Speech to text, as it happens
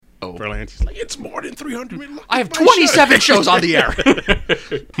Berlanti's like, it's more than 300 minutes. I have 27 shows on the air.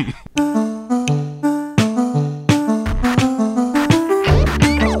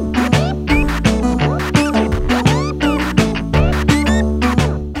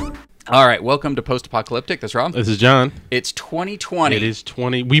 All right, welcome to Post-Apocalyptic. That's Rob. This is John. It's 2020. It is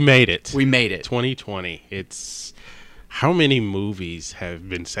 20. We made it. We made it. 2020. It's... How many movies have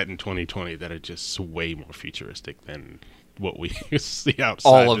been set in 2020 that are just way more futuristic than what we see outside?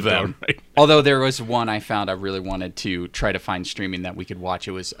 All of them. Right? Although there was one I found I really wanted to try to find streaming that we could watch.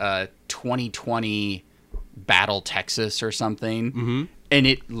 It was 2020 Battle Texas or something. Mm-hmm. And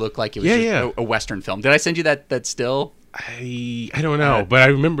it looked like it was a Western film. Did I send you that still? I don't know, but I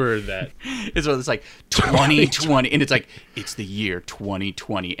remember that. It's like 2020, and it's like, it's the year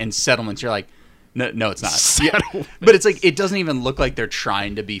 2020. And Settlements, you're like, no, it's not. Yeah. But it's like, it doesn't even look like they're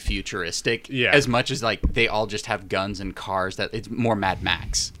trying to be futuristic as much as like they all just have guns and cars. That it's more Mad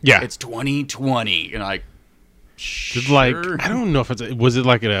Max. Yeah. It's 2020. And like, sure. Like, I don't know if was it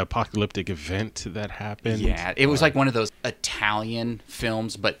like an apocalyptic event that happened? Yeah, it was like one of those Italian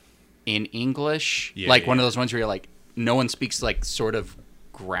films, but in English. One of those ones where you're like, no one speaks like sort of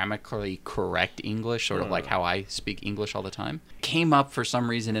grammatically correct English, sort of like how I speak English all the time. Came up for some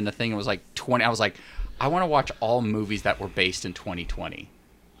reason in a thing. It was like 20. I was like, I want to watch all movies that were based in 2020,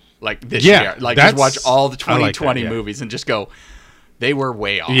 like this year. Like just watch all the 2020 movies and just go, they were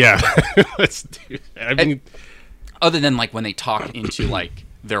way off. Yeah, let's do. I mean, other than like when they talk into like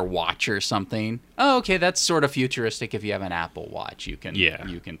their watch or something. Oh, okay, that's sort of futuristic. If you have an Apple Watch, you can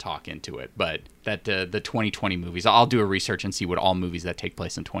talk into it. But that the 2020 movies, I'll do a research and see what all movies that take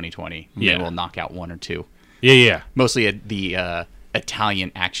place in 2020. Maybe we'll knock out one or two. Yeah. Mostly the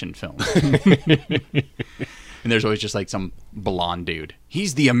Italian action films. And there's always just like some blonde dude.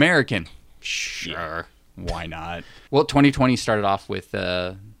 He's the American. Sure, why not? Well, 2020 started off with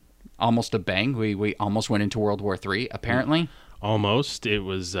almost a bang. We almost went into World War III, apparently. Almost. It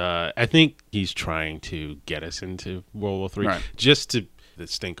was, I think he's trying to get us into World War III. Right. Just to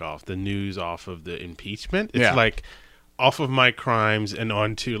stink off the news off of the impeachment. It's like off of my crimes and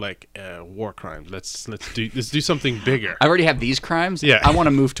onto like war crimes. Let's do something bigger. I already have these crimes. Yeah. I want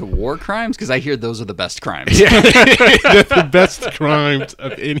to move to war crimes because I hear those are the best crimes. Yeah. The best crimes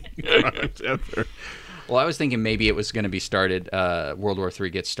of any crimes ever. Well, I was thinking maybe it was going to be started, World War III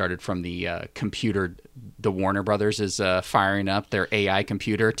gets started from the computer. The Warner Brothers is firing up their AI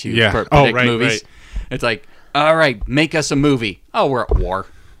computer to predict movies. Right. It's like, all right, make us a movie. Oh, we're at war.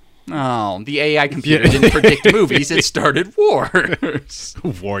 Oh, the AI computer didn't predict movies. It started wars.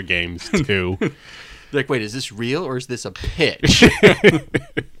 War games, too. Like, wait, is this real or is this a pitch?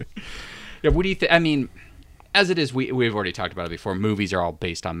 What do you think? I mean... As it is, we've already talked about it before. Movies are all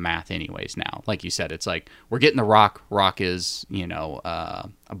based on math anyways now. Like you said, it's like, we're getting The Rock. Rock is, a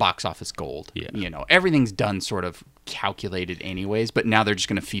box office gold. Yeah. Everything's done sort of calculated anyways, but now they're just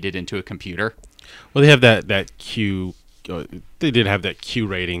going to feed it into a computer. Well, they have that Q. They did have that Q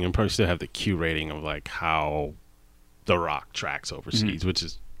rating and probably still have the Q rating of like how The Rock tracks overseas, which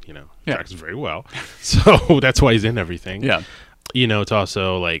is, tracks very well. So that's why he's in everything. Yeah. It's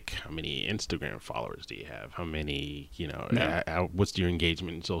also like, how many Instagram followers do you have? How many, what's your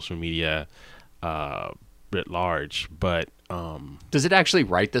engagement in social media writ large? But does it actually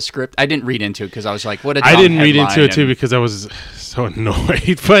write the script? I didn't read into it because I was like, what a dumb I didn't read into it too because I was so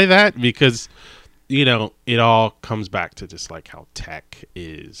annoyed by that because, it all comes back to just like how tech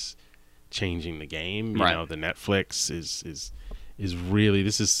is changing the game. You know, the Netflix is really,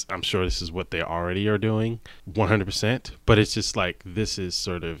 I'm sure this is what they already are doing 100%, but it's just like, this is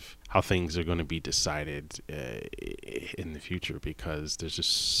sort of how things are going to be decided in the future because there's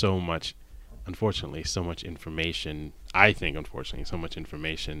just so much information, I think, unfortunately, so much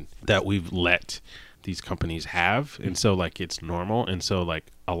information that we've let these companies have. And so like, it's normal. And so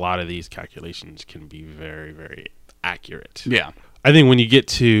like a lot of these calculations can be very, very accurate. Yeah. I think when you get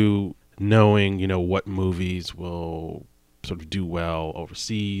to knowing, what movies will sort of do well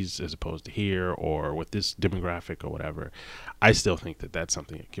overseas as opposed to here or with this demographic or whatever, I still think that that's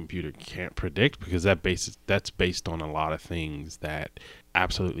something a computer can't predict because that's based on a lot of things that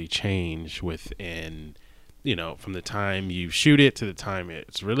absolutely change within, from the time you shoot it to the time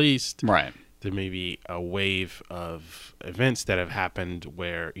it's released. Right. There may be a wave of events that have happened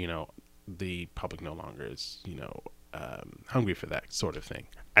where, the public no longer is, hungry for that sort of thing.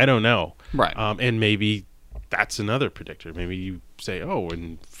 I don't know. Right. And maybe that's another predictor. Maybe you say, "Oh,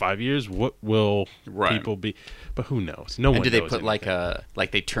 in 5 years, what will people be?" But who knows? No one knows. And do they put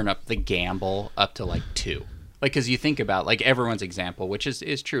like they turn up the gamble up to like 2? Like, because you think about like everyone's example, which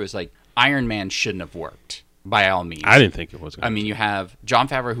is true, is like Iron Man shouldn't have worked. by all means. I didn't think it was. I mean, you have Jon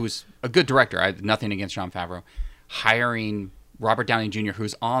Favreau, who's a good director. I have nothing against Jon Favreau, hiring Robert Downey Jr.,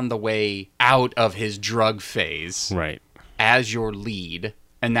 who's on the way out of his drug phase, right, as your lead,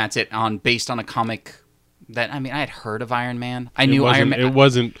 and that's it. Based on a comic that, I mean, I had heard of Iron Man. I knew Iron Man. It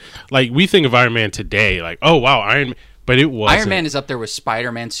wasn't like we think of Iron Man today, like, oh wow, Iron Man, but it wasn't. Iron Man is up there with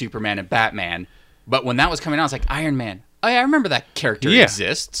Spider-Man, Superman, and Batman. But when that was coming out, I was like, Iron Man. Oh, yeah, I remember that character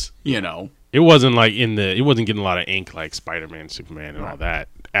exists. You know, it wasn't like it wasn't getting a lot of ink like Spider-Man, Superman, and all that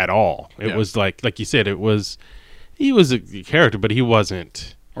at all. It was like you said, he was a character, but he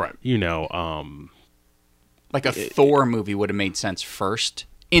wasn't right. You know, like a Thor movie would have made sense first.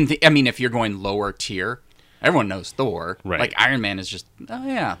 I mean, if you're going lower tier, everyone knows Thor. Right. Like Iron Man is just, oh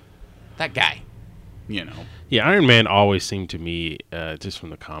yeah, that guy. You know. Yeah, Iron Man always seemed to me, just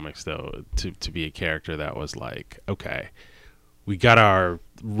from the comics though, to be a character that was like, okay, we got our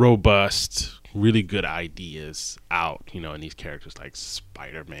robust, really good ideas out, you know, in these characters like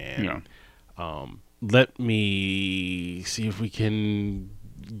Spider-Man. Yeah. Let me see if we can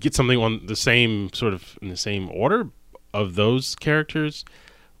get something on the same sort of in the same order of those characters,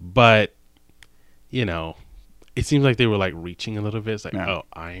 but you know, it seems like they were like reaching a little bit. It's like, oh,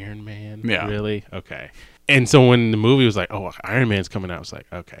 Iron Man, really? Okay. And so when the movie was like, oh, Iron Man's coming out, it's like,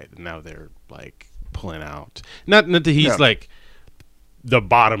 okay, now they're like pulling out. Not that he's like the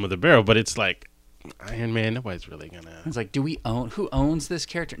bottom of the barrel, but it's like Iron Man. Nobody's really gonna. It's like, who owns this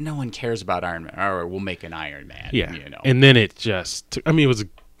character? No one cares about Iron Man. All right, we'll make an Iron Man. Yeah, you know. And then it just. I mean, it was a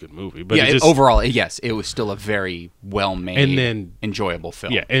good movie, but overall, yes, it was still a very well made and then enjoyable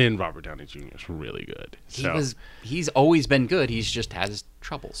film. Yeah, and then Robert Downey Jr. is really good. He's always been good. He's just has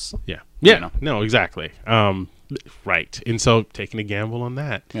troubles. Yeah. You know? No, exactly. Right. And so taking a gamble on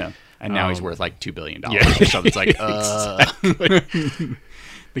that. Yeah. And now he's worth like $2 billion or something. It's like, exactly.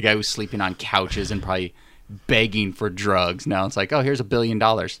 The guy who's sleeping on couches and probably begging for drugs. Now it's like, oh, here's $1 billion.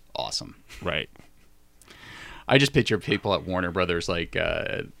 Awesome. Right. I just picture people at Warner Brothers like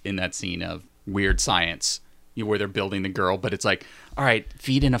in that scene of Weird Science, where they're building the girl, but it's like, all right,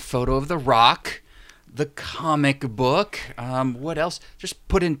 feed in a photo of The Rock, the comic book. What else? Just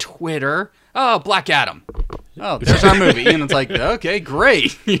put in Twitter. Oh, Black Adam. Oh, there's our movie. And it's like, okay,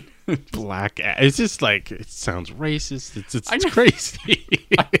 great. Black Adam. It's just like, it sounds racist. It's crazy.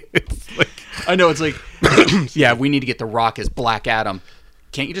 I know. It's like, yeah, we need to get The Rock as Black Adam.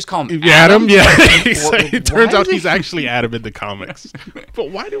 Can't you just call him Adam? Yeah. It turns out he's actually Adam in the comics. But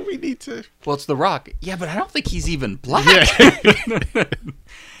why do we need to? Well, it's The Rock. Yeah, but I don't think he's even black. Yeah.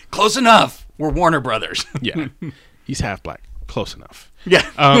 Close enough. We're Warner Brothers. Yeah. He's half black. Close enough. Yeah.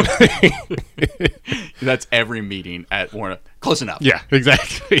 That's every meeting at Warner. Close enough. Yeah,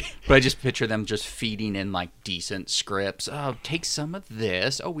 exactly. But I just picture them just feeding in like decent scripts. Oh, take some of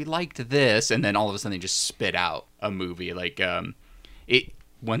this. Oh, we liked this. And then all of a sudden they just spit out a movie. Like,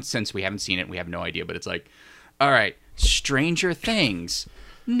 since we haven't seen it, we have no idea. But it's like, all right, Stranger Things.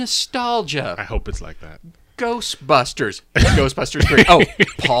 Nostalgia. I hope it's like that. Ghostbusters. Ghostbusters 3. Oh,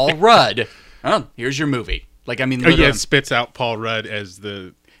 Paul Rudd. Oh, here's your movie. Like, I mean, it spits out Paul Rudd as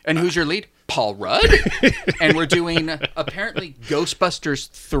the... And who's your lead? Paul Rudd. And we're doing, apparently, Ghostbusters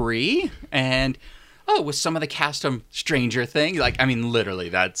 3. And, with some of the cast from Stranger Things. Like, I mean, literally,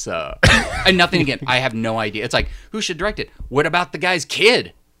 that's... and nothing again. I have no idea. It's like, who should direct it? What about the guy's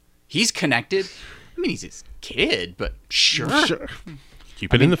kid? He's connected. I mean, he's his kid, but sure.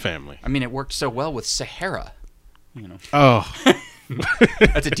 Keep it in the family. I mean, it worked so well with Sahara. You know. Oh.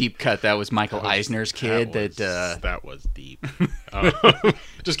 That's a deep cut. That was Michael Eisner's kid. That was deep.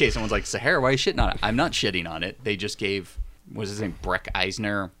 Just in case someone's like, Sahara, why are you shitting on it? I'm not shitting on it. They just gave, what was his name, Breck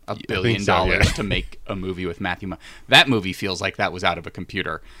Eisner, $1 billion to make a movie with Matthew. That movie feels like that was out of a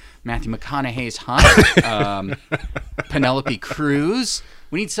computer. Matthew McConaughey's Hunt. Penelope Cruz.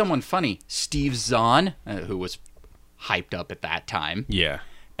 We need someone funny. Steve Zahn, who was hyped up at that time. Yeah.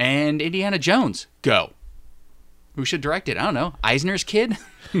 And Indiana Jones. Go. Who should direct it? I don't know. Eisner's kid?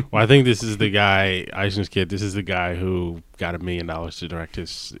 Well, I think this is the guy, Eisner's kid, this is the guy who got $1 million to direct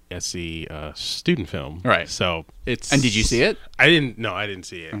his SC student film. Right. So it's... And did you see it? I didn't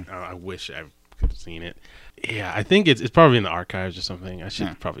see it. I wish I could have seen it. Yeah, I think it's probably in the archives or something. I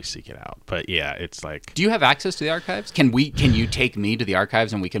should probably seek it out. But yeah, it's like... Do you have access to the archives? Can you take me to the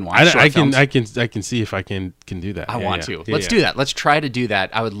archives and we can watch short films? I can see if I can do that. I want to. Let's do that. Let's try to do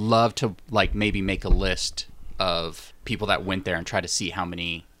that. I would love to like maybe make a list of people that went there and try to see how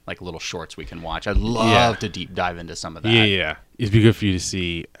many like little shorts we can watch. I'd love to deep dive into some of that. Yeah. It'd be good for you to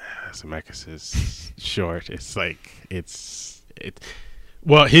see Zemeckis' short. It's like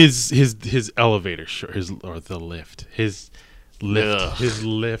well, his elevator short, his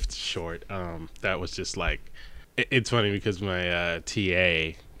lift short. That was just like It's funny because my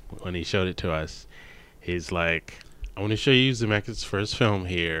TA, when he showed it to us, he's like, I want to show you Zemeckis' first film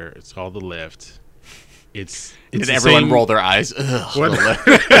here. It's called The Lift. It's Did everyone roll their eyes?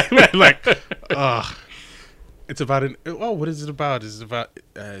 Ugh, like, ugh. It's about what is it about? Is it about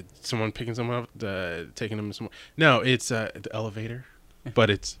someone picking someone up, taking them somewhere? No, it's the elevator, but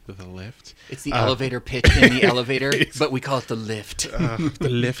it's the lift. It's the elevator pitch in the elevator, but we call it the lift. The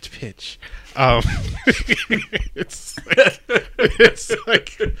lift pitch. It's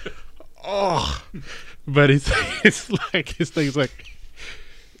like, oh, but it's like his thing's like,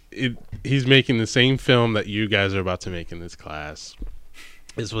 he's making the same film that you guys are about to make in this class.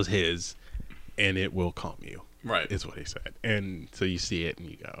 This was his, and it will calm you. Right. Is what he said. And so you see it and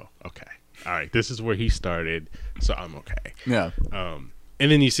you go, okay, all right, this is where he started, so I'm okay. Yeah. And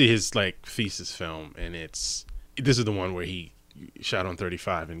then you see his like thesis film, and this is the one where he shot on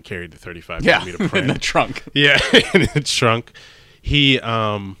 35 and carried the 35 millimeter print in the trunk. Yeah, in the trunk. He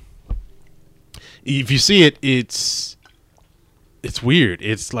if you see it, it's weird.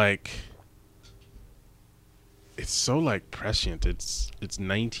 It's like, it's so like prescient. It's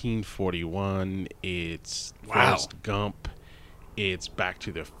 1941. It's Forrest Gump. It's Back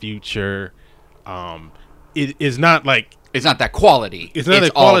to the Future. It is not like, it's not that quality. It's not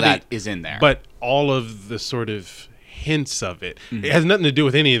that quality. All that is in there. But all of the sort of hints of it. Mm-hmm. It has nothing to do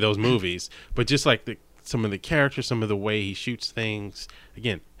with any of those movies. But just like some of the characters, some of the way he shoots things,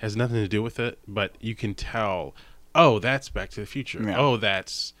 again, has nothing to do with it. But you can tell, oh, that's Back to the Future. Yeah. Oh,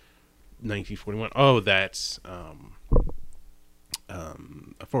 that's 1941. Oh, that's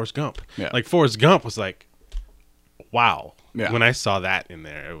Forrest Gump. Yeah. Like Forrest Gump was like, wow. Yeah. When I saw that in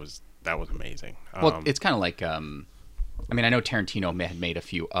there, that was amazing. Well, it's kind of like, I mean, I know Tarantino had made a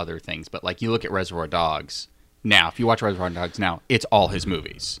few other things, but like you look at Reservoir Dogs now. If you watch Reservoir Dogs now, it's all his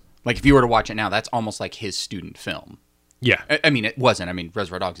movies. Like if you were to watch it now, that's almost like his student film. Yeah, I mean, it wasn't. I mean,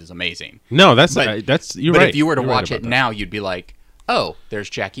 Reservoir Dogs is amazing. No, that's you're right. But if you were to watch it now, you'd be like, oh, there's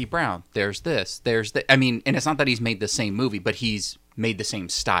Jackie Brown. There's this. There's the. I mean, and it's not that he's made the same movie, but he's made the same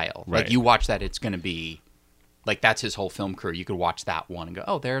style. Right. Like you watch that, it's going to be like that's his whole film career. You could watch that one and go,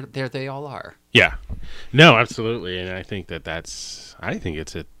 oh, there they all are. Yeah, no, absolutely, and I think I think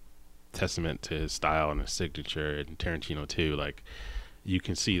it's a testament to his style and his signature, and Tarantino too. Like you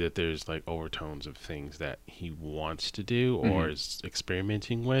can see that there's like overtones of things that he wants to do or is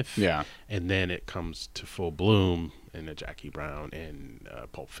experimenting with. Yeah, and then it comes to full bloom in the Jackie Brown and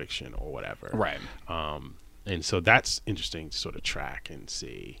Pulp Fiction or whatever. Right. And so that's interesting to sort of track and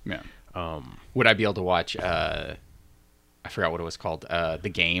see. Yeah. Would I be able to watch? I forgot what it was called.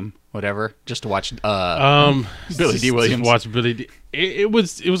 The Game, whatever. Just to watch. Billy D. Williams. Watch Billy D. It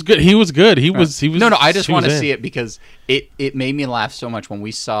was good. He was good. He was. No. I just want to see it because it made me laugh so much when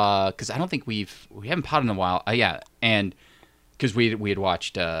we saw. Because I don't think we haven't potted in a while. Yeah, and because we had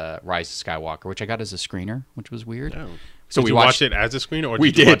watched Rise of Skywalker, which I got as a screener, which was weird. Oh. So we watched it as a screener, or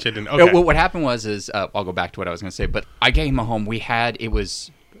we did you watch it? Okay. What happened was I'll go back to what I was going to say, but I came home. It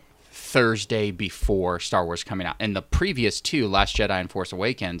was Thursday before Star Wars coming out, and the previous two, Last Jedi and Force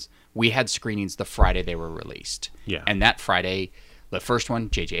Awakens, we had screenings the Friday they were released. Yeah, and that Friday, the first one,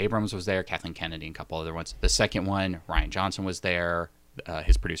 J.J. Abrams was there, Kathleen Kennedy, and a couple other ones. The second one, Rian Johnson was there,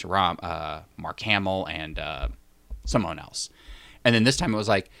 his producer Mark Hamill, and someone else. And then this time it was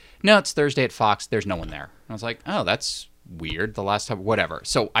like, no, it's Thursday at Fox. There's no one there. And I was like, oh, that's weird. The last time, whatever.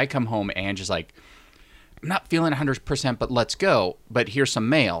 So I come home and just like, I'm not feeling 100%, but let's go. But here's some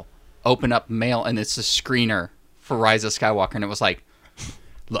mail. Open up mail, and it's a screener for Rise of Skywalker. And it was like,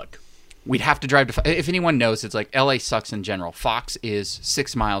 look, we'd have to drive to... If anyone knows, it's like LA sucks in general. Fox is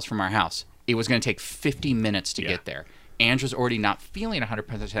 6 miles from our house. It was going to take 50 minutes to get there. Andrew's already not feeling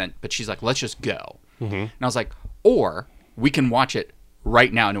 100%, but she's like, let's just go. Mm-hmm. And I was like, or we can watch it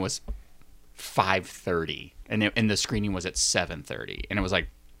right now. And it was 5:30, and the screening was at 7:30. And it was like,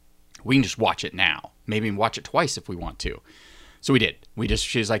 we can just watch it now. Maybe watch it twice if we want to. So we did.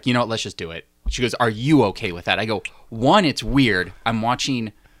 She was like, you know what, let's just do it. She goes, are you okay with that? I go, one, it's weird. I'm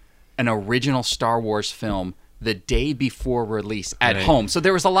watching an original Star Wars film the day before release at home. So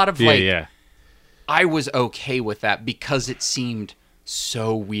there was a lot of I was okay with that because it seemed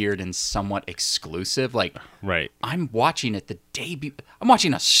so weird and somewhat exclusive. Like, right. I'm watching it the day I'm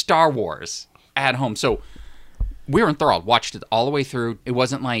watching a Star Wars at home. So we were enthralled, watched it all the way through. It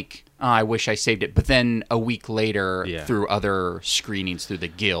wasn't like, oh, I wish I saved it. But then a week later, through other screenings through the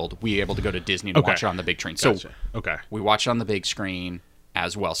Guild, we were able to go to Disney and watch it on the big screen. Gotcha. So we watched it on the big screen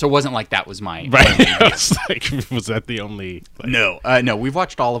as well. So it wasn't like that was my... Right. Was that the only... No, we've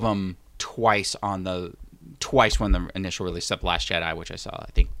watched all of them twice on the twice when the initial release of Last Jedi, which I saw,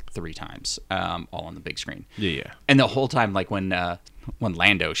 I think, 3 times, all on the big screen. Yeah. And the whole time, like when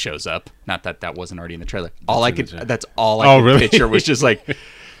Lando shows up, not that wasn't already in the trailer. That's all I could picture was just like,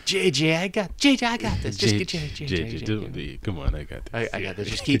 JJ, I got this. Just get JJ. Come on, I got this. I got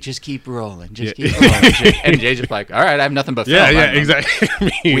this. Just keep rolling. Just keep rolling. And JJ's like, all right, I have nothing but film. Yeah, exactly.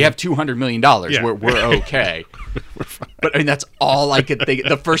 We have $200 million. Yeah. We're okay. We're fine. But I mean, that's all I could think.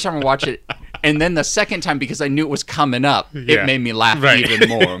 The first time I watched it, and then the second time, because I knew it was coming up, it made me laugh even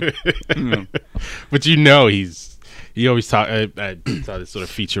more. But he always talk. I saw this sort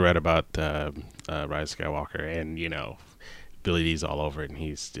of featurette about Rise of Skywalker, and Billy D's all over it, and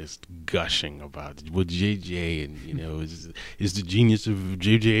he's just gushing about JJ, and is the genius of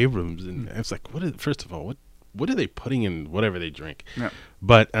J.J. Abrams, and I was like, first of all, what are they putting in whatever they drink? Yeah.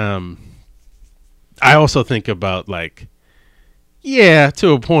 But I also think about like, yeah,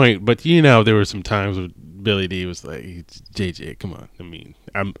 to a point, but there were some times where Billy D was like, JJ, come on,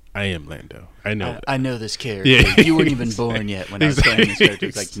 I am Lando. I know this character. Yeah. You weren't even born yet when I was playing this character.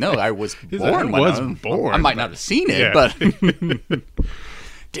 It's like, no, I was born. I might not have seen it, but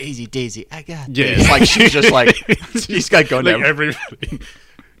Daisy, I got this. It's like she's just like she's got going down everybody.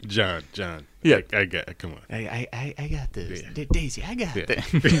 John. Yeah, I got it. Come on. I got this. Yeah. Daisy, I got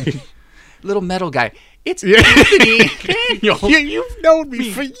this. Little metal guy. It's Anthony Daniel. Yeah, you've known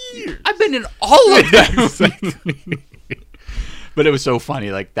me for years. I've been in all of them. But it was so funny.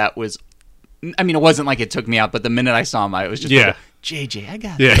 Like, that was... I mean, it wasn't like it took me out, but the minute I saw him, it was just like, JJ, I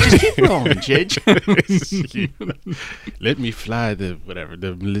got it. Just keep rolling, JJ. Let me fly the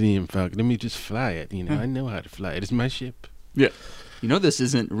Millennium Falcon. Let me just fly it. I know how to fly it. It's my ship. Yeah. This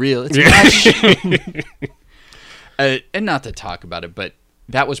isn't real. It's my ship. And not to talk about it, but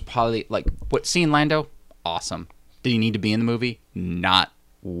that was probably, like, seeing Lando, awesome. Did he need to be in the movie? Not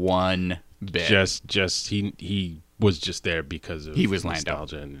one bit. Just he was just there because of he was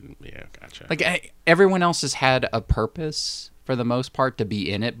nostalgia. Lando. And gotcha. Like, everyone else has had a purpose for the most part to be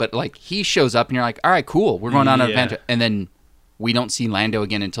in it, but like he shows up and you're like, all right, cool, we're going on an adventure, and then we don't see Lando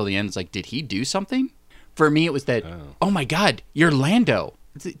again until the end. It's like, did he do something? For me, it was that, oh my God, you're Lando.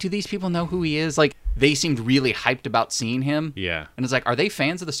 Do these people know who he is? Like, they seemed really hyped about seeing him. Yeah. And it's like, are they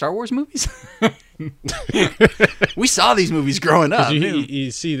fans of the Star Wars movies? We saw these movies growing up.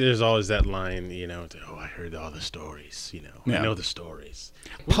 You see, there's always that line, I heard all the stories, I know the stories.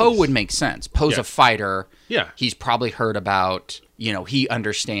 Poe would make sense. Poe's a fighter. Yeah. He's probably heard about, he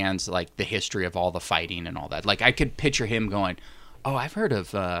understands, like, the history of all the fighting and all that. Like, I could picture him going, oh, I've heard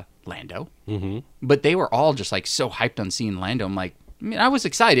of Lando. Mm-hmm. But they were all just, like, so hyped on seeing Lando. I'm like, I was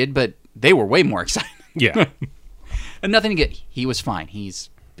excited, but they were way more excited. Yeah. And nothing to get. He was fine.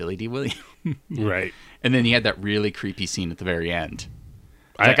 He's Billy D. Williams. Right. And then he had that really creepy scene at the very end.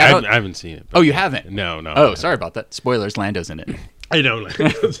 I haven't seen it. Oh, you haven't? No. Oh, sorry about that. Spoilers, Lando's in it. I know.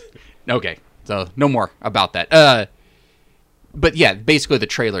 Okay. So no more about that. But yeah, basically the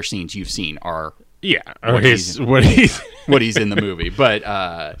trailer scenes you've seen are... Yeah, or what he's in the movie. But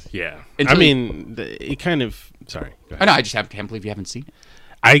yeah, it kind of. Sorry, go ahead. I know. I just can't believe you haven't seen it.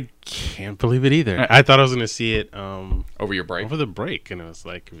 I can't believe it either. I thought I was going to see it over your break, over the break, and it was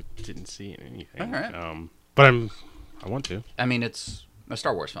like didn't see anything. All right, but I want to. I mean, it's a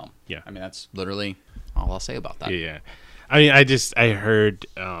Star Wars film. Yeah, I mean that's literally all I'll say about that. Yeah. I mean, I heard.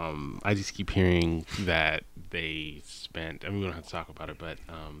 I just keep hearing that they spent. I mean, we don't have to talk about it, but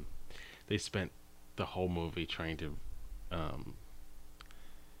they spent the whole movie trying to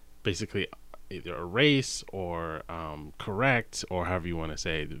basically either erase or correct, or however you want to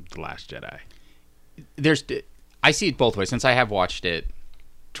say, The Last Jedi. I see it both ways. Since I have watched it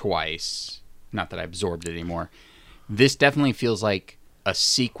twice, not that I absorbed it anymore, this definitely feels like a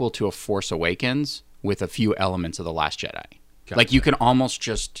sequel to A Force Awakens with a few elements of The Last Jedi. Gotcha. Like, you can almost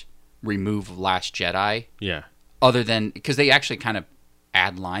just remove Last Jedi. Yeah. Other than, because they actually kind of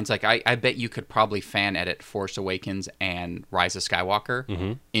add lines. Like, I bet you could probably fan edit Force Awakens and Rise of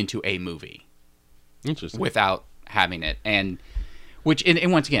Skywalker into a movie. Interesting. Without having it. And once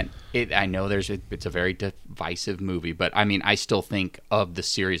again, I know it's a very divisive movie, but I mean, I still think of the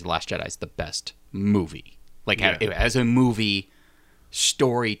series The Last Jedi as the best movie. Like, as a movie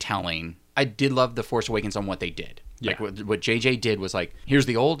storytelling, I did love The Force Awakens on what they did. Yeah. Like, what JJ did was like, here's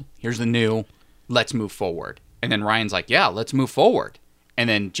the old, here's the new, let's move forward. And then Ryan's like, yeah, let's move forward. And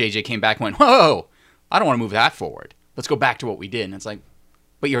then JJ came back and went, whoa, I don't want to move that forward. Let's go back to what we did. And it's like,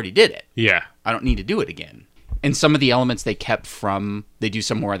 but you already did it. Yeah. I don't need to do it again. And some of the elements they kept from, they do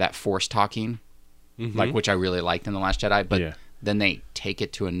some more of that Force talking, like, which I really liked in The Last Jedi. But then they take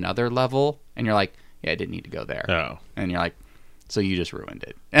it to another level, and you're like, yeah, I didn't need to go there. Oh. And you're like, so you just ruined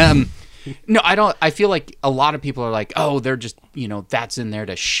it. No, I don't. I feel like a lot of people are like, oh, they're just, that's in there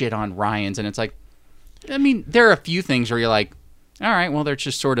to shit on Rian's. And it's like, I mean, there are a few things where you're like, all right, well, they're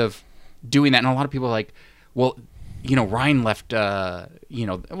just sort of doing that. And a lot of people are like, well, Rian left,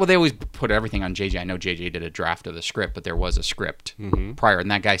 well, they always put everything on JJ. I know JJ did a draft of the script, but there was a script prior, and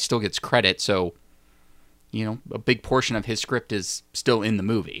that guy still gets credit. So, a big portion of his script is still in the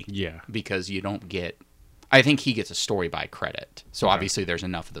movie. Yeah. Because you don't get, I think he gets a story by credit. So obviously there's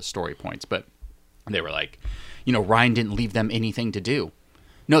enough of the story points, but they were like, Rian didn't leave them anything to do.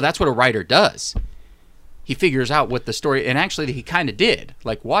 No, that's what a writer does. He figures out what the story, and actually he kind of did.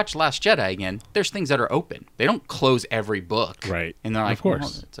 Like, watch Last Jedi again. There's things that are open. They don't close every book. Right. And they're like, of course.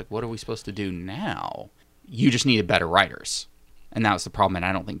 Well, it's like, what are we supposed to do now? You just needed better writers. And that was the problem, and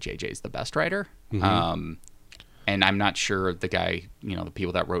I don't think JJ's the best writer. And I'm not sure the guy, the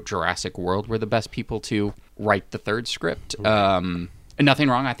people that wrote Jurassic World were the best people to write the third script. And nothing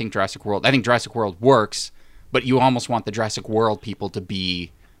wrong. I think Jurassic World works, but you almost want the Jurassic World people to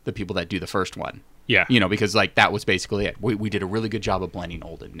be the people that do the first one. Yeah. Because like that was basically it. We did a really good job of blending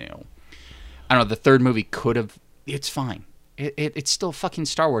old and new. I don't know, the third movie could have, it's fine. It's still fucking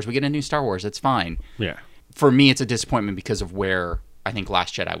Star Wars. We get a new Star Wars. It's fine. Yeah. For me, it's a disappointment because of where I think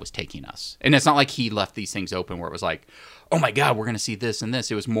Last Jedi was taking us. And it's not like he left these things open where it was like, oh my God, we're going to see this and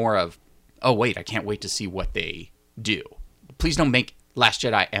this. It was more of, oh wait, I can't wait to see what they do. Please don't make Last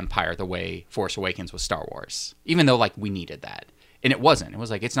Jedi Empire the way Force Awakens was Star Wars. Even though like we needed that. And it wasn't. It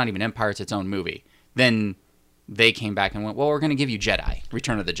was like, it's not even Empire, it's its own movie. Then they came back and went, well, we're going to give you Jedi,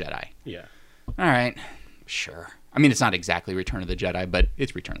 Return of the Jedi. Yeah. All right, sure. I mean, it's not exactly Return of the Jedi, but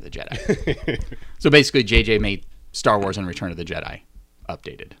it's Return of the Jedi. So basically, JJ made Star Wars and Return of the Jedi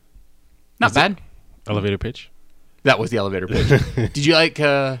updated. Not bad. Elevator pitch? That was the elevator pitch. Did you like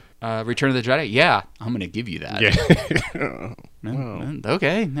Return of the Jedi? Yeah, I'm going to give you that. Yeah.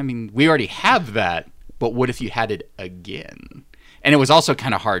 Okay. I mean, we already have that, but what if you had it again? And it was also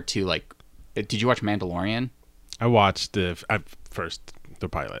kind of hard to like. Did you watch Mandalorian? I watched the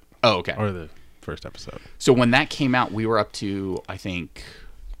pilot. Oh, okay. Or the first episode. So when that came out, we were up to, I think,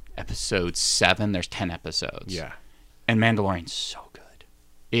 episode 7. There's 10 episodes. Yeah. And Mandalorian's so good.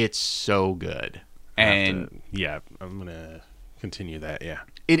 It's so good. And yeah, I'm going to continue that, yeah.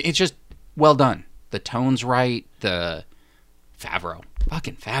 It's just well done. The tone's right. The Favreau.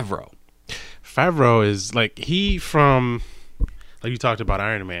 Fucking Favreau. Favreau is like, like you talked about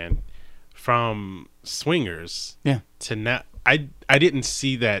Iron Man, from Swingers to now. I didn't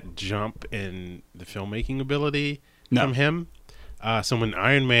see that jump in the filmmaking ability from him. So when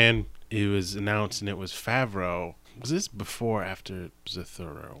Iron Man, it was announced and it was Favreau. Was this before or after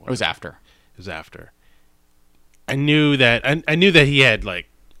Zathura? It was after. It was after. I knew that he had like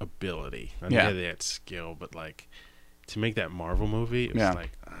ability. I knew that he had skill, but like to make that Marvel movie, it was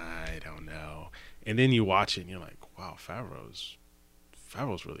like, I don't know. And then you watch it and you're like, wow, Favreau's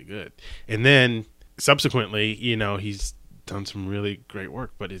really good. And then subsequently, he's done some really great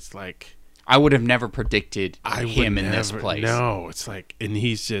work, but it's like I would have never predicted him in this place. No, it's like, and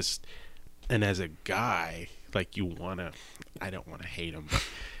he's just, and as a guy, like I don't want to hate him, but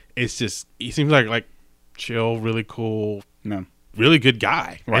it's just, he seems like chill, really cool, really good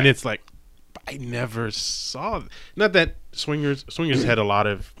guy. Right. And it's like, I never saw, not that Swingers had a lot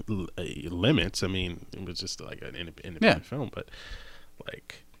of limits. I mean, it was just like an independent film, but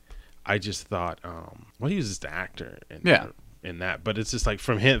like, I just thought, well, he was just an actor in that, but it's just like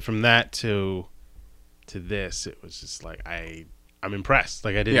from that to this, it was just like I'm impressed.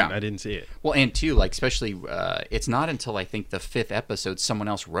 Like I didn't see it. Well, and too, like especially, it's not until I think the 5th episode someone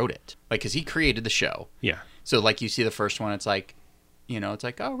else wrote it, like because he created the show. Yeah. So like you see the first one, it's like, it's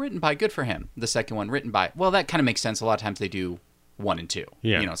like, oh, written by, good for him. The second one, written by, well, that kind of makes sense. A lot of times they do 1 and 2.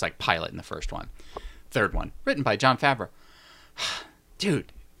 Yeah. It's like pilot in the first one. Third one, written by Jon Favreau.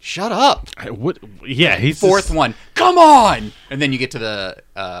 Dude, shut up. He's fourth one. Come on. And then you get to the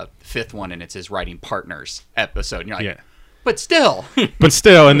 5th one, and it's his writing partners episode. And you're like, but still.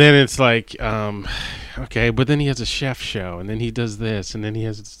 And then it's like, okay, but then he has a chef show, and then he does this, and then he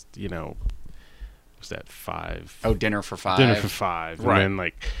has, what's that, 5? Oh, Dinner for Five. Dinner for Five. Right. And then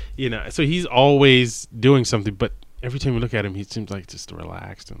like, so he's always doing something, but every time you look at him, he seems like just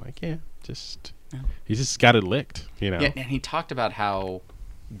relaxed and like, he just got it licked, Yeah, and he talked about how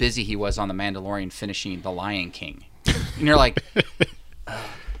busy he was on The Mandalorian finishing The Lion King. And you're like,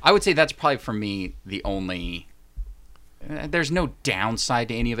 I would say that's probably for me the only, there's no downside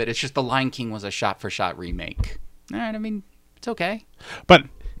to any of it. It's just The Lion King was a shot-for-shot remake. All right, I mean, it's okay. But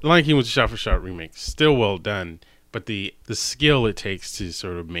The Lion King was a shot-for-shot remake. Still well done, but the skill it takes to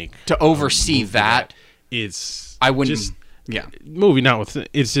sort of make... To oversee that is... I wouldn't... Yeah. Movie not with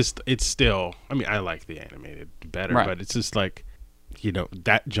it's still. I mean, I like the animated better, Right. but it's just like,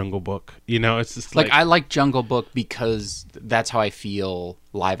 that Jungle Book. It's just like I like Jungle Book because that's how I feel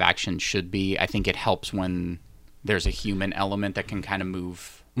live action should be. I think it helps when there's a human element that can kind of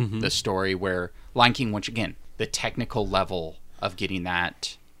move the story. Where Lion King, once again, the technical level of getting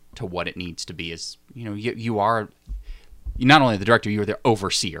that to what it needs to be is, you are not only the director, you're the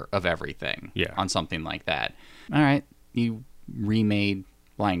overseer of everything. Yeah. On something like that. All right, you remade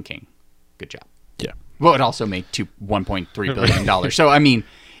Lion King. Good job. Yeah. Well, it also made $1.3 billion. So, I mean,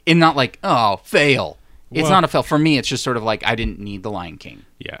 it's not like, fail. It's not a fail. For me, it's just sort of like, I didn't need the Lion King.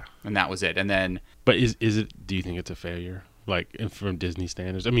 Yeah. And that was it. And then... But is it, do you think it's a failure? Like, from Disney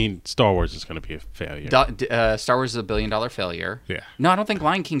standards? I mean, Star Wars is going to be a failure. Star Wars is a $1 billion failure. Yeah. No, I don't think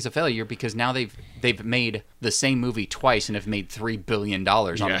Lion King's a failure because now they've made the same movie twice and have made $3 billion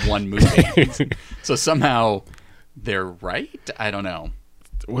on one movie. So somehow they're right? I don't know.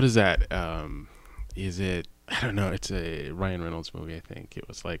 What is that? Is it? I don't know. It's a Ryan Reynolds movie, I think. It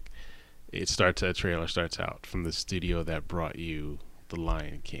was like, a trailer starts out from the studio that brought you The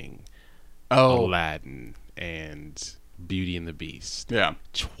Lion King, Aladdin, and Beauty and the Beast. Yeah.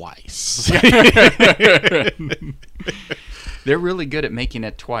 Twice. They're really good at making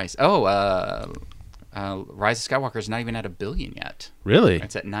it twice. Rise of Skywalker is not even at $1 billion yet. Really?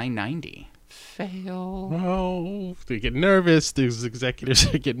 It's at 990. Fail. Oh, they get nervous. These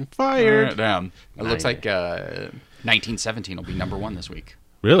executives are getting fired. Damn. It looks like 1917 will be #1 this week.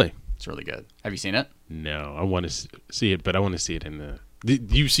 Really? It's really good. Have you seen it? No, I want to see it, but I want to see it in the.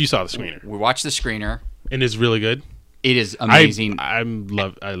 You saw the screener? We watched the screener. And it's really good. It is amazing. I'm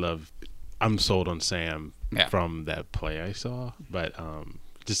sold on Sam from that play I saw, but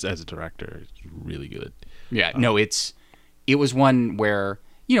just as a director, it's really good. Yeah, no, it was one where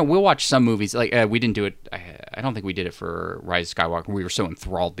we'll watch some movies like we didn't do it. I don't think we did it for Rise of Skywalker. We were so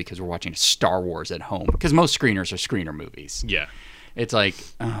enthralled because we're watching Star Wars at home because most screeners are screener movies. Yeah. It's like,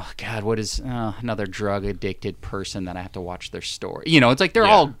 oh God, what is another drug addicted person that I have to watch their story? It's like they're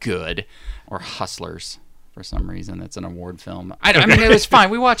all good, or Hustlers. For some reason, that's an award film. I mean, it was fine.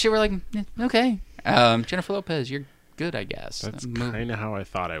 We watched it. We're like, okay. Jennifer Lopez, you're good, I guess. That's kind of how I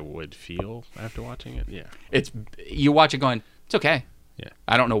thought I would feel after watching it. Yeah. You watch it going, it's okay. Yeah.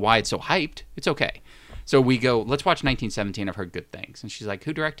 I don't know why it's so hyped. It's okay. So we go, let's watch 1917. I've heard good things. And she's like,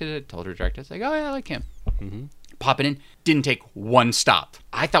 who directed it? Told her to direct it. It's like, oh, yeah, I like him. Mm-hmm. Pop it in. Didn't take one stop.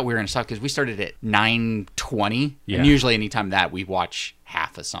 I thought we were going to stop because we started at 9:20. Yeah. And usually anytime that, we watch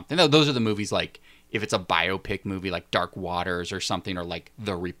half of something. Those are the movies like, if it's a biopic movie like Dark Waters or something, or like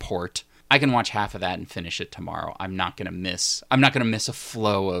The Report, I can watch half of that and finish it tomorrow. I'm not going to miss a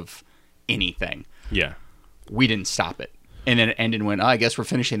flow of anything. Yeah. We didn't stop it. And then it ended when, I guess we're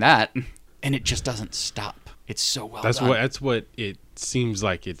finishing that. And it just doesn't stop. It's so well done. That's what it seems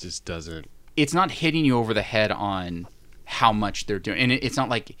like. It just doesn't. It's not hitting you over the head on how much they're doing. And it's not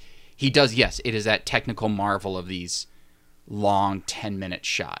like he does. Yes, it is that technical marvel of these long 10-minute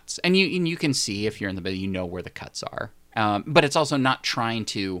shots. And you can see if you're in the middle, where the cuts are. But it's also not trying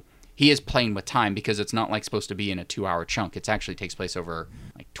to. He is playing with time because it's not like supposed to be in a 2-hour chunk. It actually takes place over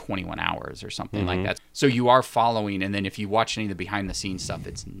like 21 hours or something like that. So you are following, and then if you watch any of the behind-the-scenes stuff,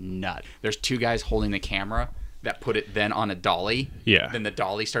 it's nuts. There's 2 guys holding the camera that put it then on a dolly. Yeah. Then the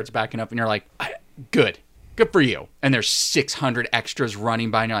dolly starts backing up, and you're like, good for you. And there's 600 extras running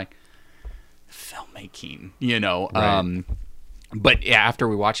by, and you're like, filmmaking, Right. But yeah, after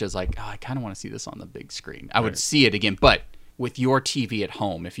we watched it, it's like, I kind of want to see this on the big screen. I would see it again, but with your TV at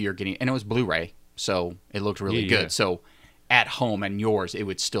home, if you're getting, and it was Blu-ray, so it looked really good. Yeah. So at home and yours, it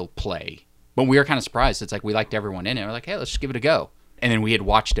would still play. But we were kind of surprised. It's like we liked everyone in it. We're like, hey, let's just give it a go. And then we had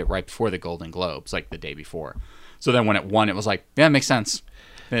watched it right before the Golden Globes, like the day before. So then when it won, it was like, yeah, it makes sense.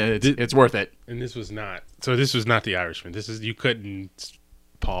 It's worth it. And this was not The Irishman. You couldn't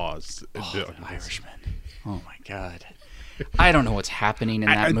pause. The Irishman. Oh my God. I don't know what's happening in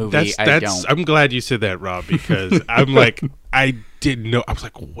that movie. I'm glad you said that, Rob, because I'm like, I didn't know. I was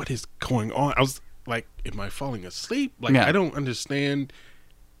like, what is going on? I was like, am I falling asleep? Like, I don't understand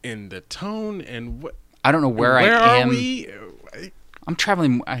in the tone and what. I don't know where I am. Where are we? I'm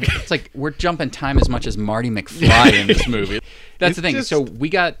traveling. It's like we're jumping time as much as Marty McFly in this movie. That's the thing. So we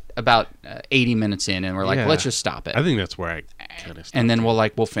got about 80 minutes in, and we're like, let's just stop it. I think that's where I kind of stopped. And then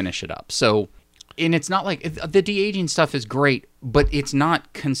we'll finish it up. So. And it's not like the de-aging stuff is great, but it's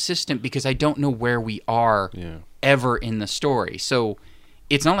not consistent because I don't know where we are ever in the story. So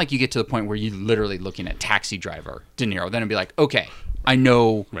it's not like you get to the point where you're literally looking at Taxi Driver, De Niro, then it'd be like, okay, I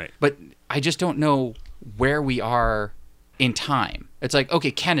know, but I just don't know where we are in time. It's like,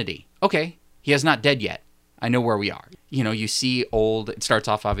 okay, Kennedy, okay, he is not dead yet. I know where we are. you see it starts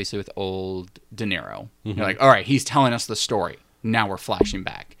off obviously with old De Niro. You're like, all right, he's telling us the story. Now we're flashing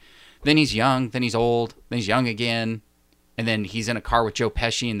back. Then he's young, then he's old, then he's young again. And then he's in a car with Joe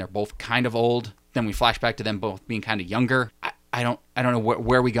Pesci and they're both kind of old. Then we flash back to them both being kind of younger. I don't know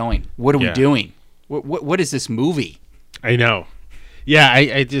where are we going? What are we doing? What is this movie? I know. Yeah,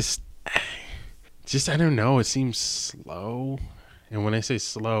 I just I don't know. It seems slow. And when I say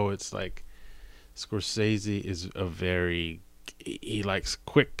slow, it's like Scorsese is he likes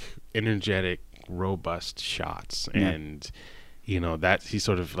quick, energetic, robust shots. Yeah. And, that he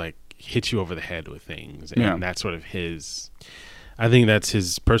sort of like hits you over the head with things. And that's sort of I think that's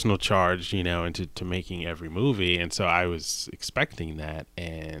his personal charge, into making every movie. And so I was expecting that.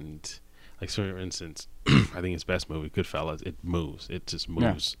 And like, for instance, I think his best movie, Goodfellas, it moves. It just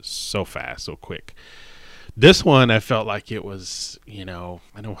moves so fast, so quick. This one, I felt like it was, I don't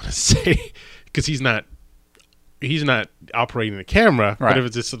want to say, because he's not operating the camera, but it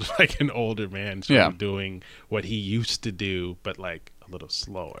was just sort of like an older man sort of doing what he used to do, but like a little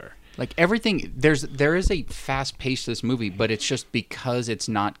slower. Like everything, there is a fast pace to this movie, but it's just because it's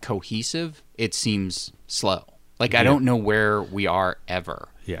not cohesive, it seems slow. Like I don't know where we are ever.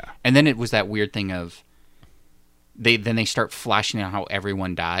 Yeah. And then it was that weird thing of they start flashing out how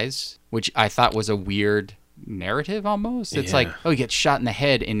everyone dies, which I thought was a weird narrative almost. It's like, he gets shot in the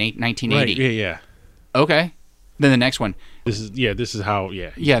head in 1980. Right, yeah. Okay. Then the next one. This is how,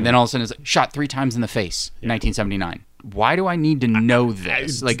 Yeah, and then all of a sudden it's like, shot 3 times in the face, 1979. Why do I need to know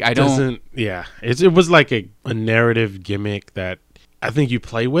this? Like, I don't... Yeah. It was like a narrative gimmick that I think you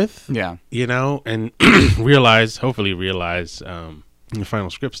play with. Yeah. And hopefully realize in the final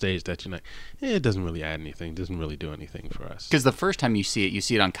script stage that you're like, it doesn't really add anything. It doesn't really do anything for us. Because the first time you see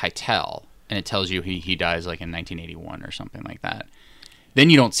it on Keitel, and it tells you he dies like in 1981 or something like that. Then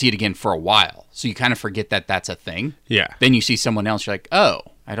you don't see it again for a while. So you kind of forget that that's a thing. Yeah. Then you see someone else, you're like, oh,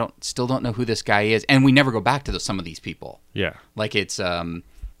 still don't know who this guy is. And we never go back to some of these people. Yeah. Like it's,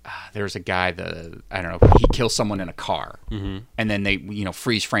 there's a guy I don't know, he kills someone in a car. Mm-hmm. And then they,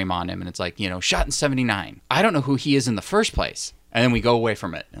 freeze frame on him and it's like, shot in 79. I don't know who he is in the first place. And then we go away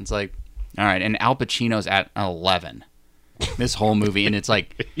from it. And it's like, all right. And Al Pacino's at 11. This whole movie. And it's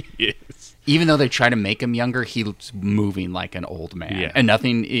like, yes. Even though they try to make him younger, he's moving like an old man. Yeah. And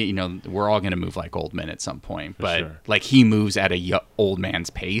nothing, we're all going to move like old men at some point. But like he moves at a old man's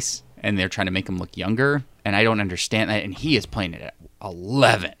pace and they're trying to make him look younger. And I don't understand that. And he is playing it at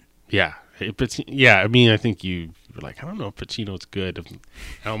 11. Yeah. I mean, I think you were like, I don't know if Pacino's good.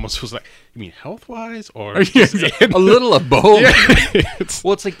 I almost was like, you mean health-wise or? A little of both. Yeah.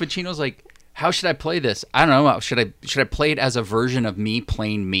 Well, it's like Pacino's like, how should I play this? I don't know. Should I play it as a version of me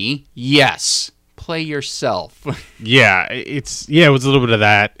playing me? Yes. Play yourself. It was a little bit of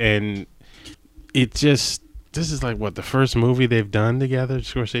that. And this is like the first movie they've done together,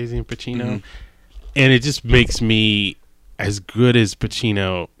 Scorsese and Pacino. Mm-hmm. And it just makes me, as good as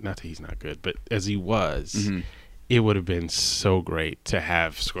Pacino, not that he's not good, but as he was, mm-hmm. It would have been so great to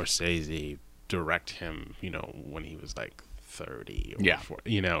have Scorsese direct him, when he was like 30 or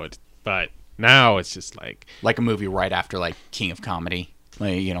 40, but now it's just like a movie right after like King of Comedy,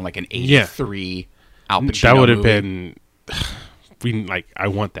 like an 83 Al Pacino that would have movie. Been I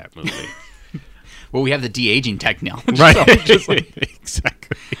want that movie. Well, we have the de-aging technology, right? So just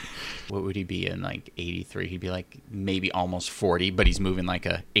Exactly. What would he be in 83? He'd be like maybe almost 40, but he's moving like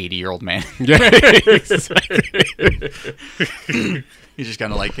a 80-year-old man. Yeah, exactly. He's just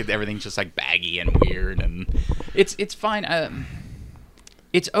kind of like everything's just like baggy and weird, and it's fine.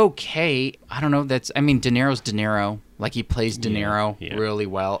 It's okay. I don't know. De Niro's De Niro. Like he plays De Niro really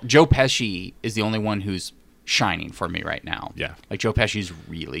well. Joe Pesci is the only one who's shining for me right now. Yeah, like Joe Pesci's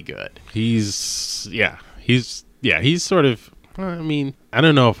really good. He's sort of. I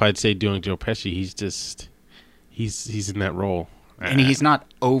don't know if I'd say doing Joe Pesci. He's just he's in that role, and he's not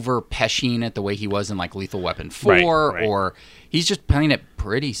over Pesciing it the way he was in like Lethal Weapon 4, right. Or he's just playing it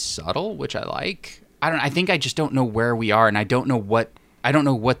pretty subtle, which I like. I think I just don't know where we are, and I don't know what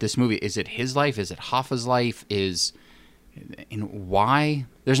this movie is. It his life? Is it Hoffa's life? And why?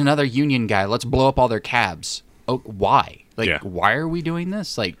 There's another union guy. Let's blow up all their cabs. Oh, why? Why are we doing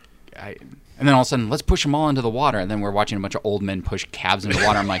this? And then all of a sudden, let's push them all into the water. And then we're watching a bunch of old men push cabs into the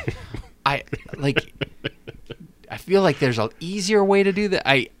water. I'm like, I feel like there's an easier way to do that.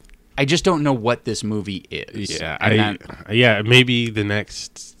 I just don't know what this movie is. Yeah, maybe the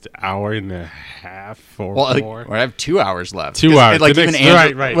next hour and a half or more. I have 2 hours left. 2 hours. Like even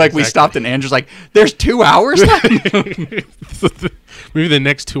Andrew, right, like exactly. We stopped and Andrew's like, "There's 2 hours left." Maybe the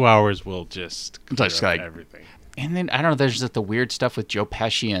next 2 hours will just clear up everything. And then I don't know. There's just the weird stuff with Joe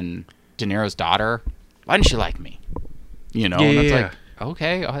Pesci and De Niro's daughter. Why didn't she like me? you know? And it's like,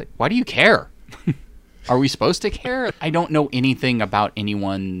 okay, why do you care? Are we supposed to care? I don't know anything about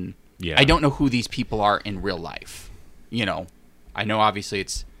anyone. Yeah. I don't know who these people are in real life. You know, I know obviously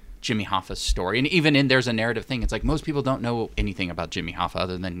it's Jimmy Hoffa's story. And even there's a narrative thing. It's like most people don't know anything about Jimmy Hoffa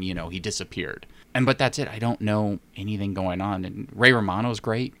other than, you know, he disappeared. But that's it. I don't know anything going on. And Ray Romano's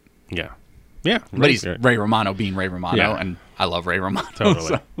great. Yeah. Yeah. But he's Ray Romano being Ray Romano. And I love Ray Romano.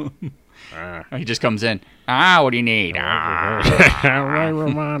 Totally. So. He just comes in. What do you need? Ray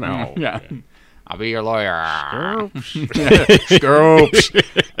Romano. Yeah. I'll be your lawyer. Scoops.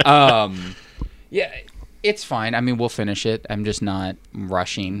 Yeah, it's fine. I mean, we'll finish it. I'm just not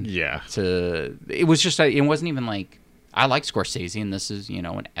rushing. Yeah. It was just, it wasn't even like, I like Scorsese, and this is, you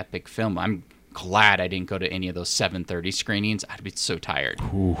know, an epic film. I'm glad I didn't go to any of those 7:30 screenings. I'd be so tired.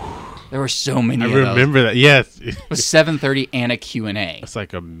 Ooh. There were so many of those. I remember that. Yes. It was 7:30 and a Q&A. It's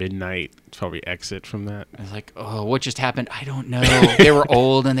like a midnight probably exit from that. I was like, oh, what just happened? I don't know. They were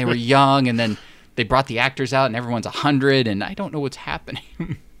old and they were young, and then they brought the actors out and everyone's 100, and I don't know what's happening.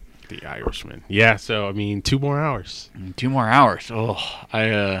 The Irishman. Yeah, so, I mean, 2 more hours. 2 more hours. Oh,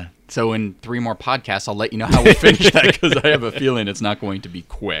 so in 3 more podcasts, I'll let you know how we finish that, because I have a feeling it's not going to be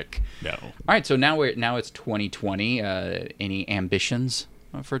quick. No. All right, so now it's 2020. Any ambitions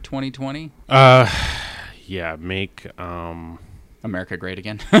for 2020? Yeah, make... America great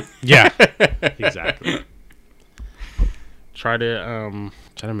again? Yeah, exactly. Try to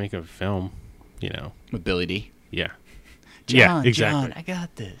make a film, you know. With Billy D? Yeah. John, yeah, exactly. John, I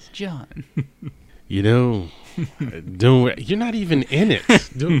got this. John. You know, you're not even in it.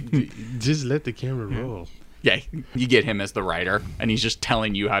 Just let the camera roll. Yeah, you get him as the writer, and he's just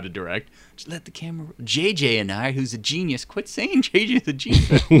telling you how to direct. Just let the camera roll. JJ and I, who's a genius, quit saying JJ's a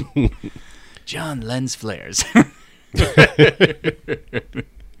genius. John lens flares.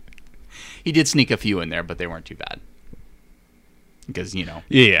 He did sneak a few in there, but they weren't too bad. Because, you know,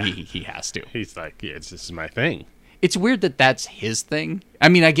 he has to. He's like, yeah, this is my thing. It's weird that that's his thing. I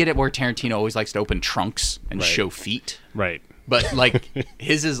mean, I get it where Tarantino always likes to open trunks and show feet. Right. But, like,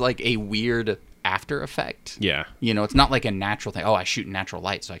 his is like a weird after effect. Yeah. You know, it's not like a natural thing. Oh, I shoot in natural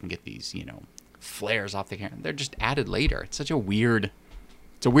light so I can get these, you know, flares off the camera. They're just added later. It's such a weird...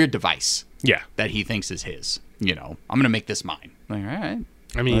 It's a weird device. Yeah. That he thinks is his. You know, I'm going to make this mine. Like, all right.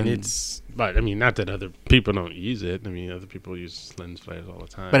 I mean, but I mean, not that other people don't use it. I mean, other people use lens flares all the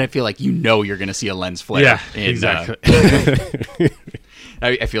time. But I feel like you know you're going to see a lens flare. Yeah, exactly.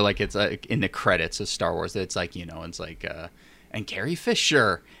 I feel like it's in the credits of Star Wars. It's like, you know, it's like, and Carrie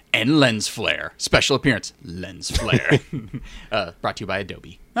Fisher and lens flare. Special appearance, lens flare. Brought to you by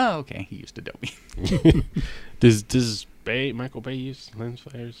Adobe. Oh, okay. He used Adobe. Does Michael Bay use lens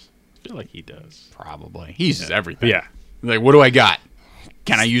flares? I feel like he does. Probably. He uses everything. Yeah. Like, what do I got?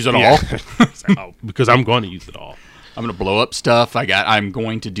 Can I use it all? Oh, because I'm going to use it all. I'm going to blow up stuff. I'm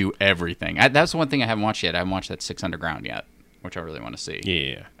going to do everything. That's the one thing I haven't watched yet. I haven't watched that 6 Underground yet, which I really want to see.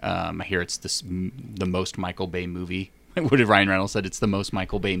 Yeah. I hear it's the most Michael Bay movie. What did Ryan Reynolds said? It's the most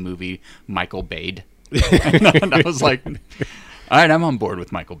Michael Bay movie Michael Bayed. And I was like, all right, I'm on board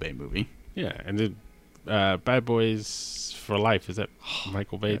with Michael Bay movie. Yeah, and the Bad Boys for Life, is that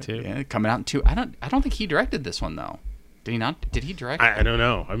Michael Bay too? Yeah, coming out in 2. I don't think he directed this one though. Did he not? Did he direct? I don't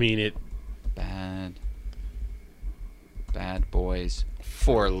know. I mean, it. Bad Boys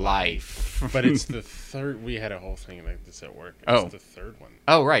for Life. But it's the third. We had a whole thing like this at work. It's the third one.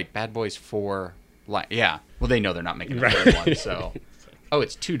 Oh, right. Bad Boys for Life. Yeah. Well, they know they're not making a third one, so. Oh,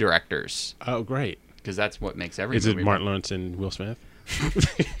 it's 2 directors. Oh, great. Because that's what makes every movie. Is it Martin work. Lawrence and Will Smith?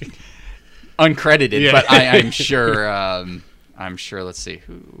 Uncredited, but I'm sure. I'm sure. Let's see.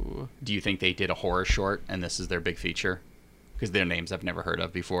 Who do you think they did a horror short, and this is their big feature? Because their names I've never heard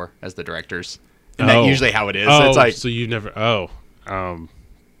of before as the directors. And that's usually how it is. Oh, it's like, so you've never...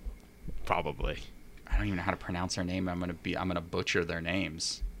 probably. I don't even know how to pronounce their name. I'm gonna butcher their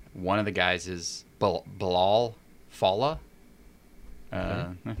names. One of the guys is Bilal Fallah.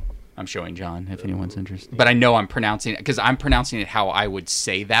 I'm showing John if anyone's interested. But I know I'm pronouncing it because I'm pronouncing it how I would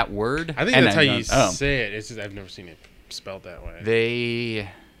say that word. I think that's how you say it. It's just I've never seen it spelled that way. They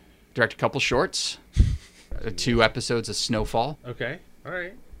direct a couple shorts. 2 episodes of Snowfall. Okay. All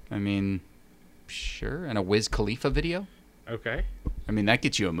right. I mean, sure. And a Wiz Khalifa video. Okay. I mean, that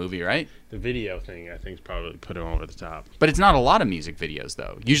gets you a movie, right? The video thing, I think, is probably put it over the top. But it's not a lot of music videos,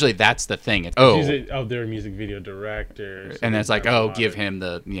 though. Usually that's the thing. It's, they're a music video director. So and it's like, give him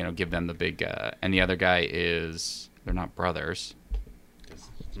give them the big, and the other guy is, they're not brothers.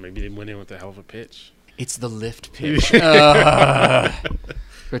 Maybe they went in with a hell of a pitch. It's the lift pitch. Quit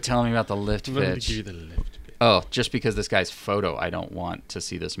telling me about the lift pitch. Let me give you the lift pitch. Oh, just because this guy's photo, I don't want to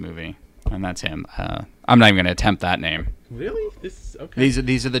see this movie. And that's him. I'm not even going to attempt that name. Really? This okay.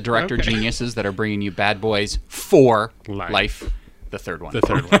 These are the director geniuses that are bringing you Bad Boys for Life. The third one. The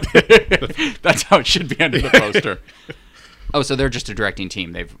third one. That's how it should be under the poster. Oh, so they're just a directing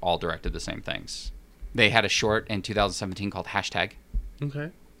team. They've all directed the same things. They had a short in 2017 called Hashtag.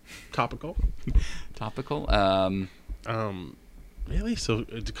 Okay. Topical. Really? So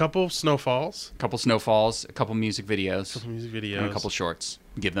a couple snowfalls. A couple snowfalls, a couple music videos. And a couple shorts.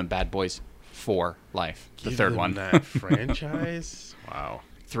 Give them Bad Boys for Life. The Give third them one. That franchise. Wow.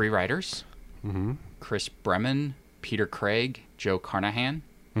 3 writers. Mm-hmm. Chris Bremen, Peter Craig, Joe Carnahan.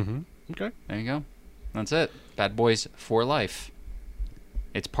 Mm-hmm. Okay. There you go. That's it. Bad Boys for Life.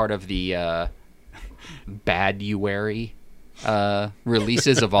 It's part of the Bad-uary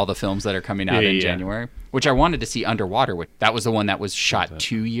releases of all the films that are coming out in January, which I wanted to see Underwater. That was the one that was shot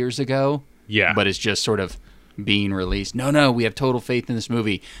 2 years ago. Yeah. But it's just sort of being released. No, we have total faith in this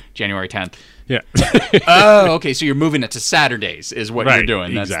movie. January 10th. Yeah. Oh, okay. So you're moving it to Saturdays is what you're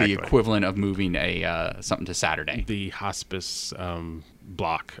doing. That's exactly. the equivalent of moving something to Saturday. The hospice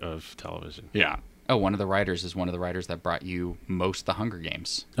block of television. Yeah. Oh, one of the writers is one of the writers that brought you most The Hunger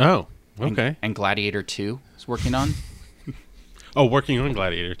Games. Oh, okay. And Gladiator 2 is working on. Oh, working on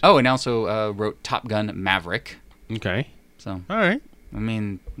Gladiator 2. Oh, and also wrote Top Gun Maverick. Okay. So, all right. I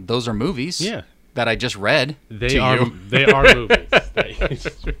mean, those are movies. Yeah. That I just read. They are movies.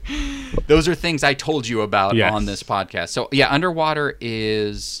 Those are things I told you about on this podcast. So, yeah, Underwater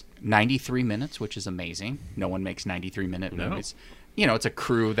is 93 minutes, which is amazing. No one makes 93-minute movies. You know, it's a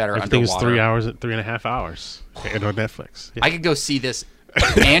crew that are Everything's underwater. 3 hours, 3.5 hours. And on Netflix. Yeah. I could go see this.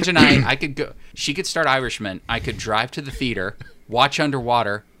 Ange and I could go. She could start Irishman. I could drive to the theater, watch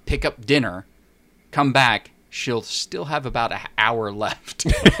Underwater, pick up dinner, come back. She'll still have about an hour left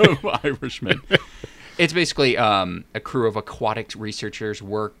of Irishman. It's basically a crew of aquatic researchers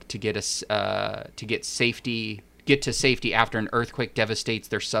work to get to safety after an earthquake devastates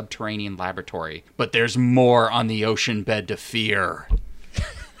their subterranean laboratory. But there's more on the ocean bed to fear.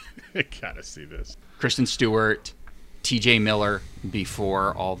 I gotta see this. Kristen Stewart, T.J. Miller,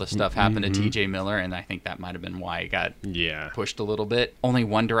 before all the stuff happened to T.J. Miller, and I think that might have been why it got pushed a little bit. Only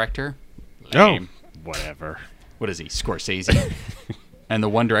one director. Oh, whatever. What is he? Scorsese. And the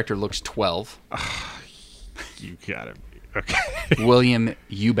one director looks 12. You gotta be. Okay. William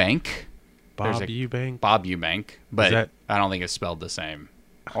Eubank. Bob Eubank? Bob Eubank. But I don't think it's spelled the same.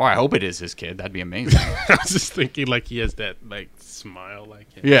 Or I hope it is his kid. That'd be amazing. I was just thinking like he has that like smile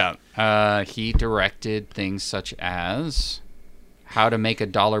like him. Yeah. He directed things such as How to Make a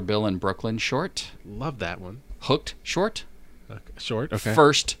Dollar Bill in Brooklyn short. Love that one. Hooked short. Short, okay.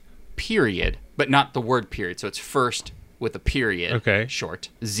 First period, but not the word period. So it's first with a period. Okay. Short.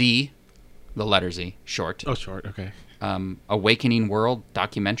 Z, the letter Z, short. Oh, short, okay. Awakening World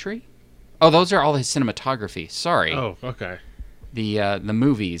documentary. Oh, those are all his cinematography. Sorry. Oh, okay. The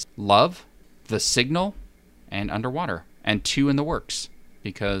movies Love, The Signal, and Underwater, and 2 in the works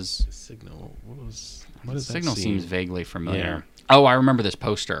because Signal. What is that? Signal seems vaguely familiar. Yeah. Oh, I remember this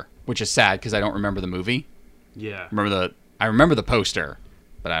poster, which is sad because I don't remember the movie. Yeah. I remember the poster,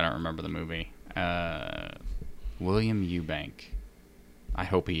 but I don't remember the movie. William Eubank. I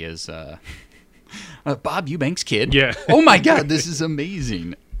hope he is Bob Eubank's kid. Yeah. Oh my God, this is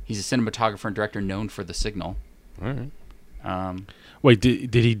amazing. He's a cinematographer and director known for The Signal. All right. Wait,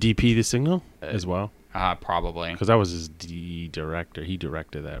 did he DP The Signal as well? Probably. Because that was his director. He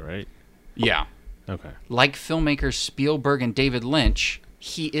directed that, right? Yeah. Okay. Like filmmakers Spielberg and David Lynch,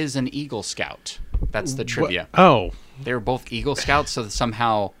 he is an Eagle Scout. That's the trivia. Oh. They were both Eagle Scouts, so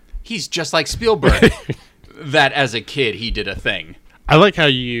somehow he's just like Spielberg. That as a kid, he did a thing. I like how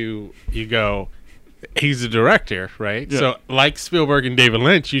you go, he's a director, right? Yeah. So like Spielberg and David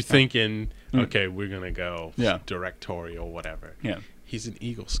Lynch, you're thinking, okay, we're going to go directorial, whatever. Yeah. He's an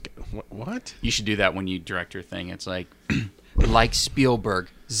Eagle Scout. What? You should do that when you direct your thing. It's like Spielberg,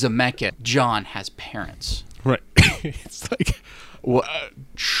 Zemeckis, John has parents. Right. It's like...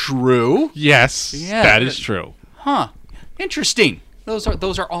 True. Yes, that is true. Huh. Interesting.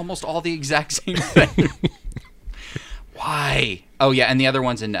 Those are almost all the exact same thing. Why? Oh, yeah, and the other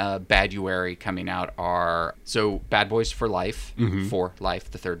ones in Bad-uary coming out are... So, Bad Boys for Life, for Life,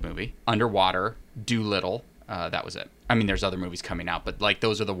 the third movie. Underwater, Doolittle, that was it. I mean, there's other movies coming out, but like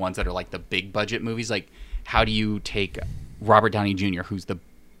those are the ones that are like the big budget movies. Like, how do you take Robert Downey Jr., who's the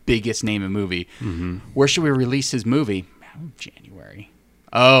biggest name in movie, where should we release his movie? January.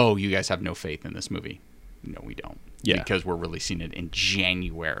 Oh, you guys have no faith in this movie. No, we don't. Yeah. Because we're releasing it in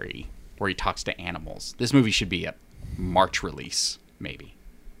January, where he talks to animals. This movie should be a March release, maybe.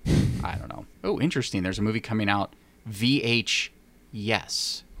 I don't know. Oh, interesting. There's a movie coming out. VH,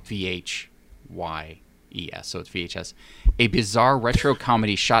 yes. VHY, Yeah, so it's VHS. A bizarre retro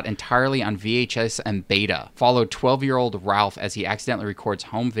comedy shot entirely on VHS and beta followed 12-year-old Ralph as he accidentally records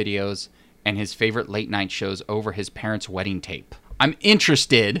home videos and his favorite late-night shows over his parents' wedding tape. I'm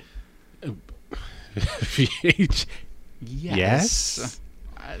interested. VH. Yes.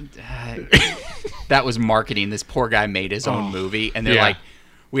 That was marketing. This poor guy made his own movie, and they're like,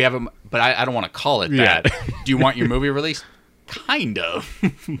 we have him, but I don't want to call it that. Do you want your movie released? Kind of.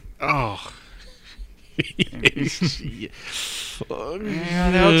 Oh. Okay,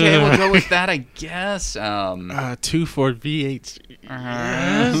 we'll go with that, I guess. 2 for VH.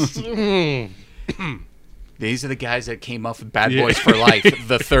 These are the guys that came up with Bad Boys for Life,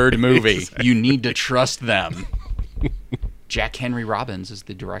 the third movie. Exactly. You need to trust them. Jack Henry Robbins is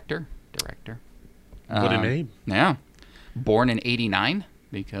the director. What a name. Yeah. Born in 89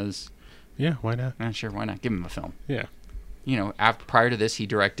 because... Yeah, why not? Sure, why not? Give him a film. Yeah. You know, prior to this, he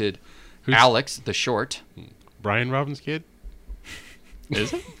directed Alex, the short. Brian Robbins' kid?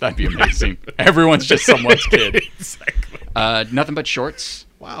 Is it? That'd be amazing. Everyone's just someone's kid. Exactly. Nothing but shorts.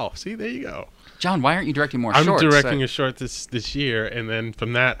 Wow. See, there you go. John, why aren't you directing more shorts? I'm directing a short this year, and then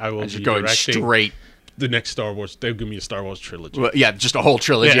from that, I will be going directing straight. The next Star Wars. They'll give me a Star Wars trilogy. Well, yeah, just a whole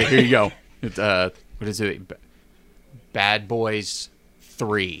trilogy. Yeah. Here you go. It's, what is it? Bad Boys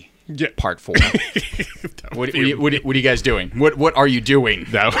 3. Yeah. Part 4. What are you guys doing? What are you doing?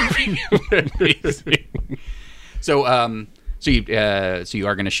 That would be amazing. So you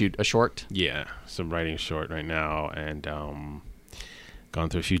are going to shoot a short? Yeah, so I'm writing a short right now, and gone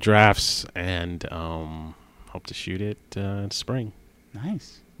through a few drafts, and hope to shoot it in spring.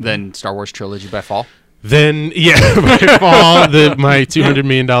 Nice. Then Star Wars trilogy by fall? Then, yeah, by fall, my $200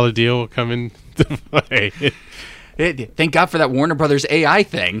 million deal will come into play. Thank God for that Warner Brothers AI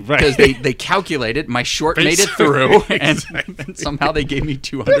thing, because they calculated my short made it through, and somehow they gave me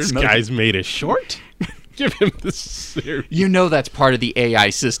 $200 million. This guy's made a short? Give him the series. You know that's part of the AI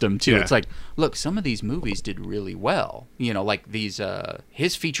system, too. Yeah. It's like, look, some of these movies did really well. You know, like these,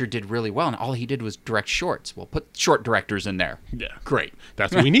 his feature did really well, and all he did was direct shorts. Well, put short directors in there. Yeah. Great.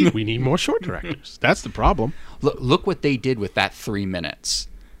 That's what we need. We need more short directors. That's the problem. Look what they did with that 3 minutes.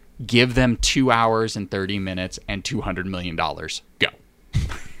 Give them 2 hours and 30 minutes and $200 million. Go.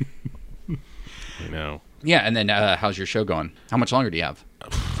 I know. Yeah, and then how's your show going? How much longer do you have?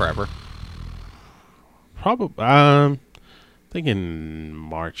 Forever? Probably. Thinking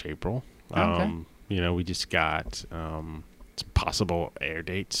March, April. Okay. We just got possible air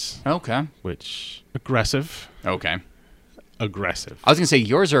dates. Okay. Which aggressive. Okay. Aggressive. I was gonna say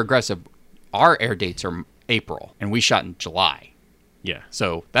yours are aggressive. Our air dates are April, and we shot in July. Yeah.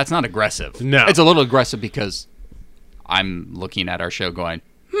 So that's not aggressive. No. It's a little aggressive because I'm looking at our show going,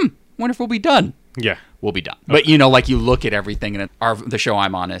 wonder if we'll be done. Yeah. We'll be done. Okay. But, like you look at everything, and the show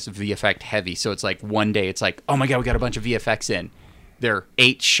I'm on is VFX heavy. So it's like one day it's like, oh my God, we got a bunch of VFX in. There are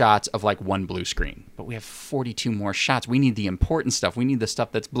 8 shots of like one blue screen. But we have 42 more shots. We need the important stuff. We need the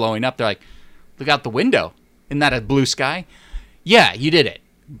stuff that's blowing up. They're like, look out the window. Isn't that a blue sky? Yeah, you did it.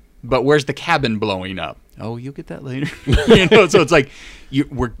 But where's the cabin blowing up? Oh, you'll get that later. So it's like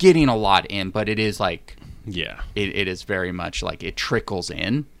we're getting a lot in, but it is like, yeah, it is very much like it trickles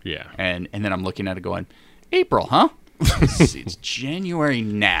in. Yeah, and then I'm looking at it going, April, huh? It's January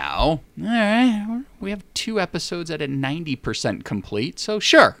now. All right, we have 2 episodes at a 90% complete, so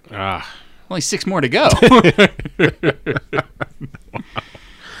sure. Only 6 more to go.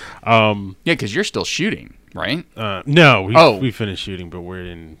 Yeah, because you're still shooting, right? No, we finished shooting, but we're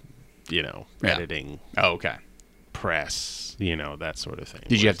in, editing. Oh, okay. Press, that sort of thing.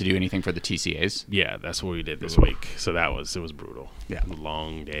 Did you have to do anything for the TCAs? Yeah, that's what we did this week. So it was brutal. Yeah.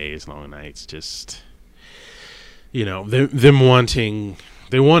 Long days, long nights, just, them wanting,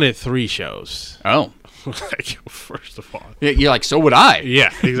 they wanted 3 shows. Oh. First of all. You're like, so would I.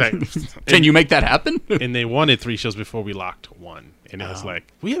 Yeah, exactly. Can you make that happen? And they wanted 3 shows before we locked 1. And it was like,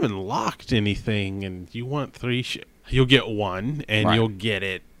 we haven't locked anything, and you want 3 shows. You'll get 1, and you'll get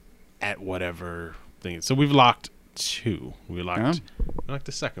it at whatever thing. So we've locked 2. We locked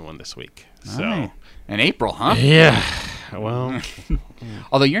the second one this week. So in April, huh? Yeah. Well,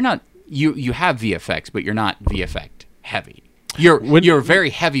 although you're not, you have VFX, but you're not VFX heavy. You're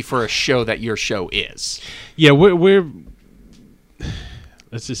very heavy for a show that your show is. Yeah, we're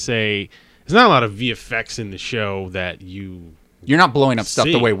let's just say there's not a lot of VFX in the show that you're not blowing up stuff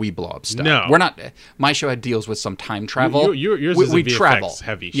the way we blow up stuff. No. We're not. My show deals with some time travel. Yours is a VFX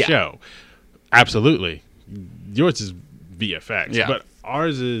heavy show. Absolutely. Yours is VFX. Yeah. But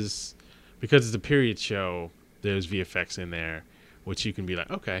ours is, because it's a period show, there's VFX in there, which you can be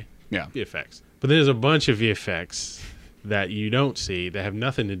like, okay, yeah, VFX. But there's a bunch of VFX that you don't see that have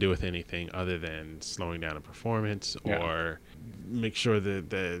nothing to do with anything other than slowing down a performance or make sure that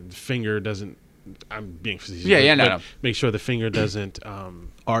the finger doesn't. I'm being facetious. No. Make sure the finger doesn't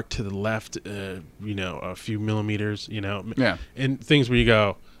arc to the left, a few millimeters, and things where you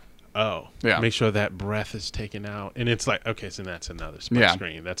go, make sure that breath is taken out, and it's like, okay, so that's another split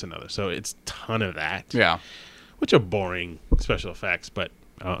screen, that's another. So it's a ton of that, which are boring special effects, but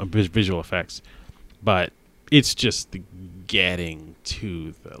visual effects, but it's just the getting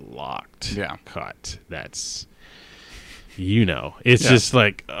to the locked cut that's. It's just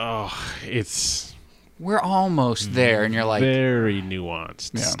like, we're almost there, and you're like very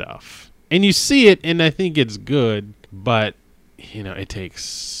nuanced stuff, and you see it, and I think it's good, but it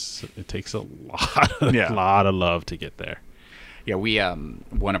takes a lot of love to get there. Yeah, we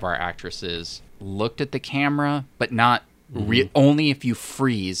one of our actresses looked at the camera, but not only if you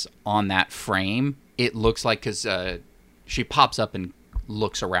freeze on that frame, it looks like, because she pops up and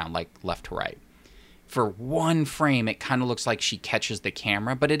looks around like left to right. For one frame, it kind of looks like she catches the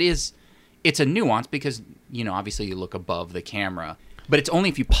camera, but it's a nuance because, obviously you look above the camera, but it's only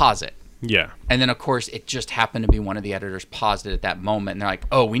if you pause it. Yeah. And then, of course, it just happened to be one of the editors paused it at that moment, and they're like,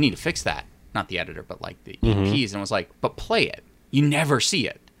 oh, we need to fix that. Not the editor, but like the EPs. And I was like, but play it. You never see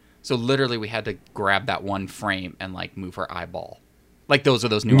it. So literally we had to grab that one frame and like move her eyeball. Like those are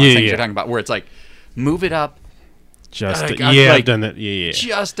those nuance things you're talking about where it's like, move it up. I've done that. Yeah.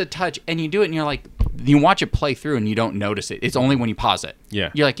 Just a touch. And you do it and you're like, you watch it play through and you don't notice it. It's only when you pause it.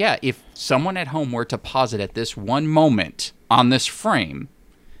 Yeah. You're like, if someone at home were to pause it at this one moment on this frame,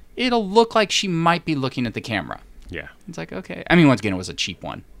 it'll look like she might be looking at the camera. Yeah. It's like, okay. I mean, once again, it was a cheap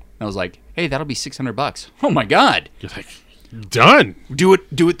one. I was like, hey, that'll be $600. Oh my God. You're like, done. Do it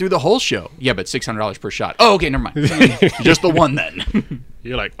through the whole show. Yeah, but $600 per shot. Oh, okay, never mind. Just the one then.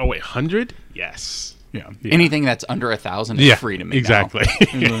 You're like, oh wait, 100? Yes. Yeah. Anything that's under 1,000 is free to me. Exactly.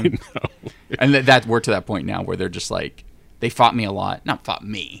 Now. And that we're to that point now where they're just like, they fought me a lot. Not fought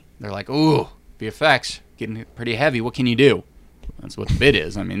me. They're like, ooh, VFX getting pretty heavy. What can you do? That's what the bid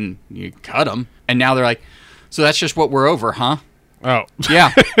is. I mean, you cut them. And now they're like, so that's just what we're over, huh? Oh.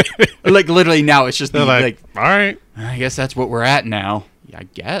 Yeah. Like literally now it's just like, all right. I guess that's what we're at now. Yeah, I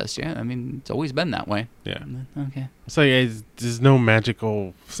guess. Yeah. I mean, it's always been that way. Yeah. Okay. It's like there's no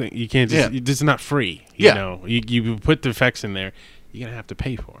magical thing. You can't just. This is not free. You know. You put the effects in there. You're gonna have to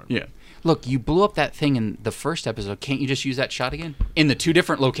pay for them. Yeah. Look, you blew up that thing in the first episode. Can't you just use that shot again in the 2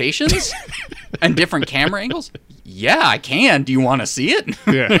 different locations and different camera angles? Yeah, I can. Do you want to see it?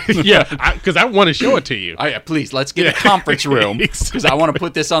 Yeah, because I want to show it to you. Please, let's get a conference room because I want to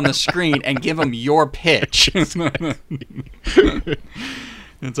put this on the screen and give them your pitch.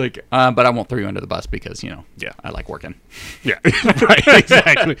 It's like, but I won't throw you under the bus because, I like working. Yeah, right,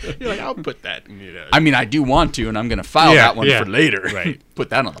 exactly. You're like, I'll put that. I mean, I do want to, and I'm going to file that one for later. Right.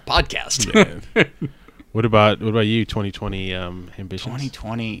 Put that on the podcast. Yeah. What about you, 2020 ambitions?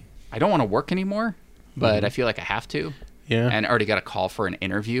 2020, I don't want to work anymore, but I feel like I have to. Yeah. And I already got a call for an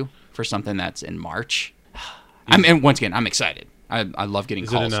interview for something that's in March. And once again, I'm excited. I love getting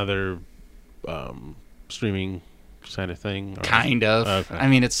calls. Is it another streaming kind of thing? Or? Kind of. Okay. I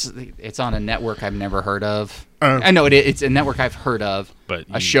mean, it's on a network I've never heard of. I know it's a network I've heard of, but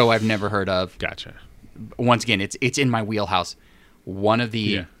a show I've never heard of. Gotcha. Once again, it's in my wheelhouse. One of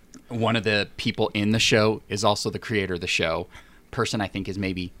the people in the show is also the creator of the show. Person I think is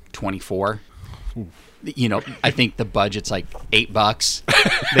maybe 24. I think the budget's like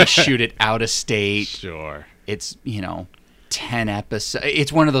 $8. They shoot it out of state. Sure. It's 10 episodes.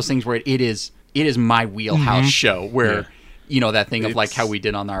 It's one of those things where it is my wheelhouse show where that thing of like how we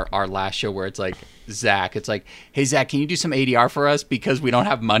did on our last show where it's like Zach, it's like, hey Zach, can you do some ADR for us because we don't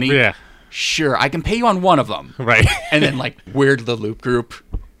have money? Yeah. Sure, I can pay you on one of them. Right. And then like we're the loop group,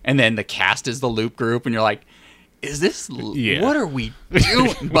 and then the cast is the loop group, and you're like, is this what are we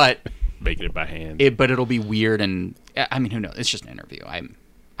doing? But making it by hand. But it'll be weird, and I mean, who knows? It's just an interview. I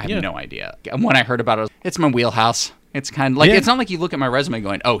have no idea. And when I heard about it, it's my wheelhouse. It's kind of like it's not like you look at my resume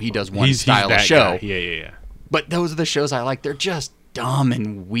going, "Oh, he does one style of show." Guy. Yeah. But those are the shows I like. They're just dumb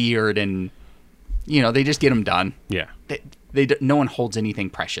and weird, and they just get them done. Yeah. No one holds anything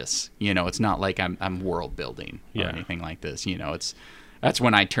precious. It's not like I'm world building or anything like this. That's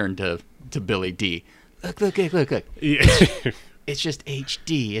when I turn to Billy D. Look. Yeah. It's just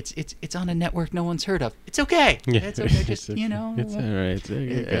HD. It's on a network no one's heard of. It's okay. Yeah. It's okay. Just it's all right.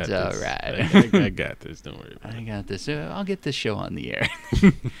 It's all right. I got this. Don't worry about it. I got this. I'll get this show on the air.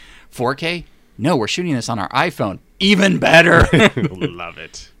 4K. no, we're shooting this on our iPhone. Even better. Love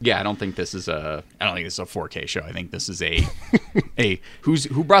it. Yeah, I don't think this is a 4K show. I think this is a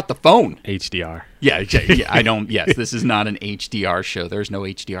who brought the phone? HDR. Yeah, I don't. Yes, this is not an HDR show. There's no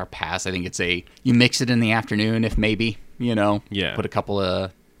HDR pass. I think it's you mix it in the afternoon, if maybe, Yeah. Put a couple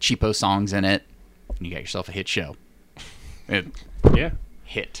of cheapo songs in it, and you got yourself a hit show. Yeah.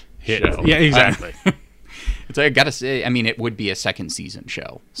 Hit show. Yeah, exactly. It's like, I gotta say, I mean, it would be a second season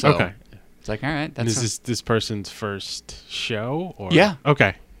show. So okay. It's like, all right. Is this person's first show? Or? Yeah.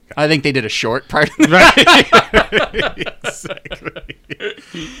 Okay. I think they did a short part of that. Right. Exactly.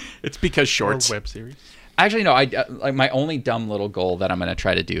 It's because shorts. Or web series. Actually, no. Like my only dumb little goal that I'm going to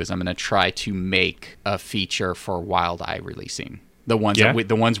try to do is I'm going to try to make a feature for Wild Eye releasing. The ones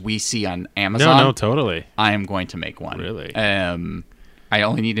the ones we see on Amazon. No, totally. I am going to make one. Really? I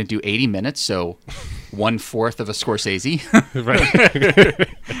only need to do 80 minutes, so 1/4 of a Scorsese. Right.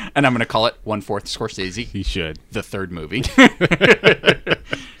 And I'm going to call it 1/4 Scorsese. You should. The third movie.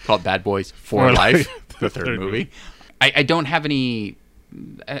 Called Bad Boys for Life. The third movie. I don't have any...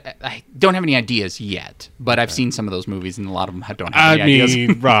 I don't have any ideas yet, but I've seen some of those movies, and a lot of them don't have any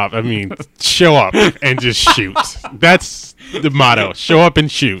ideas. Rob, show up and just shoot. That's the motto. Show up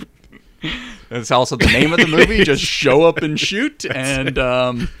and shoot. That's also the name of the movie. Just show up and shoot.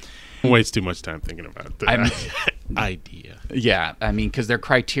 And waste too much time thinking about the idea. Yeah, I mean, because their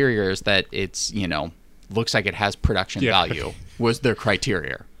criteria is that it's looks like it has production value. Was their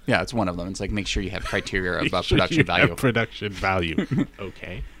criteria? Yeah, it's one of them. It's like, make sure you have criteria about production value. Production value.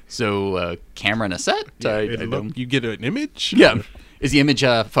 Okay. So camera and a set. You get an image. Yeah. Is the image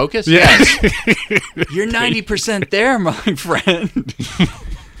focused? Yeah. Yes. You're 90% there, my friend.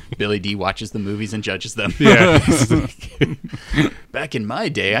 Billy D watches the movies and judges them. Yeah. Back in my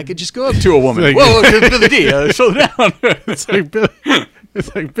day, I could just go up to a woman. Whoa, Billy D, slow down.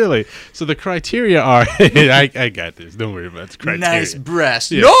 It's like Billy. So the criteria are. I got this. Don't worry about the criteria. Nice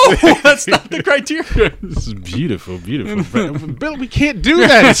breast. Yeah. No, that's not the criteria. This is beautiful. Bill, we can't do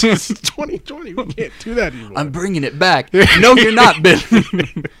that. It's 2020. We can't do that anymore. I'm bringing it back. No, you're not, Billy.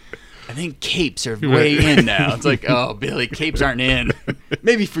 I think capes are way in now. It's like, oh, Billy, capes aren't in.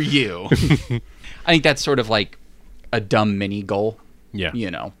 Maybe for you. I think that's sort of like a dumb mini goal. Yeah.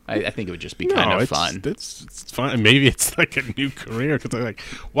 I think it would just be kind of fun. It's fun. Maybe it's like a new career because I'm like,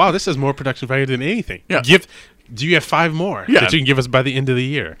 wow, this has more production value than anything. Yeah. Do you have 5 more that you can give us by the end of the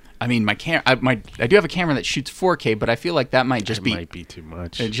year? I mean, I do have a camera that shoots 4K, but I feel like that might might be too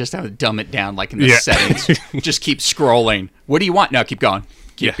much. I just have to dumb it down, like in the settings. Just keep scrolling. What do you want? No, keep going.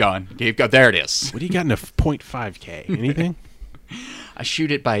 Keep going. There it is. What do you got in a 0.5K? Anything? I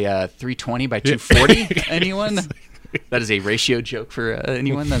shoot it by 320 by 240. Anyone? That is a ratio joke for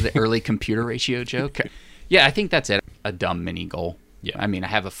anyone. That's an early computer ratio joke. Yeah, I think that's it. A dumb mini goal. Yeah. I mean, I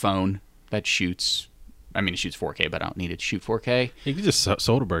have a phone that shoots. It shoots 4K, but I don't need it to shoot 4K. You can just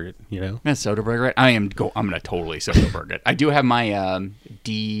Soderbergh it, That's Soderbergh it. I'm gonna totally Soderbergh it. I do have my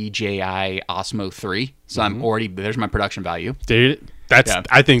DJI Osmo 3, so I'm already there's my production value. Dude,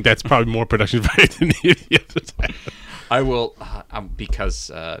 I think that's probably more production value than the other time. I will because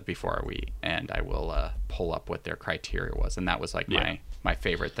before we end, I will pull up what their criteria was, and that was like my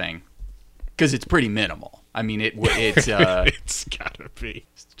favorite thing because it's pretty minimal. I mean, it's it's gotta be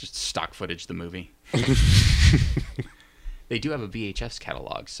just stock footage. The movie. They do have a VHS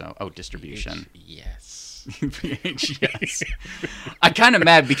catalog, so distribution. Yes. VHS. I'm kind of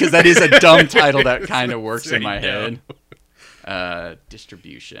mad because that is a dumb title that kind of works in my head.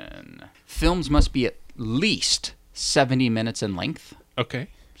 Distribution. Films must be at least 70 minutes in length. Okay.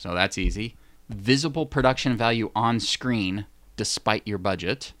 So that's easy. Visible production value on screen despite your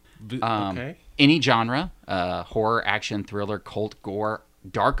budget. Okay. Any genre, horror, action, thriller, cult, gore,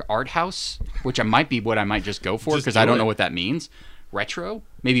 dark art house, which might be what I might just go for because I don't know what that means. Retro,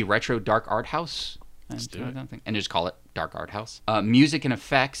 maybe retro dark art house. Let's do it. And just call it dark art house. Music and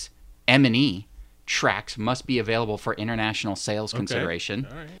effects, M&E tracks must be available for international sales consideration.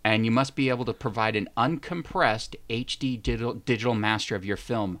 All right. And you must be able to provide an uncompressed HD digital master of your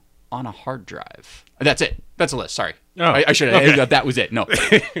film on a hard drive. That's it. That's a list. Sorry. Oh, I should have. That was it. No,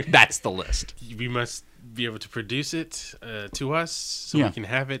 that's the list. We must be able to produce it to us so we can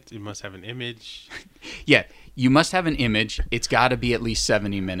have it. It must have an image. Yeah. You must have an image. It's got to be at least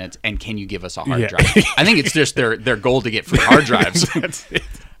 70 minutes. And can you give us a hard drive? I think it's just their goal to get free hard drives. That's it.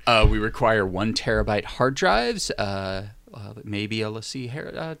 We require 1 terabyte hard drives. Maybe a LaCie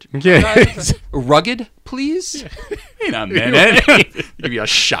drive. Rugged, please. Yeah. In a minute. Give you a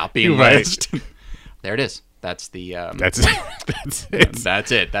shopping list. There it is. That's the. That's it.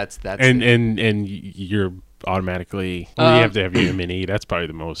 That's it. That's and your automatically? Well, you have to have your M&E. That's probably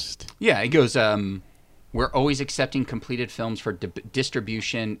the most. Yeah, it goes. We're always accepting completed films for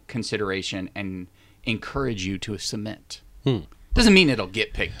distribution consideration and encourage you to submit. Doesn't mean it'll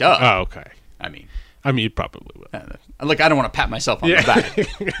get picked up. Oh, okay. I mean, it probably will. Look, I don't want to pat myself on the back,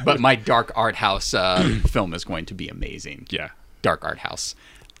 but my dark art house film is going to be amazing. Yeah. Dark art house.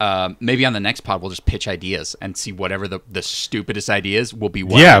 Maybe on the next pod we'll just pitch ideas and see whatever the stupidest ideas will be.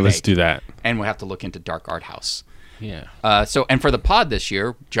 Let's do that. And we'll have to look into dark art house. Yeah. And for the pod this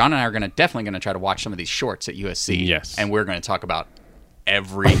year, John and I are definitely going to try to watch some of these shorts at USC. Yes. And we're going to talk about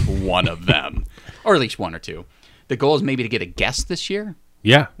every one of them, or at least one or two. The goal is maybe to get a guest this year.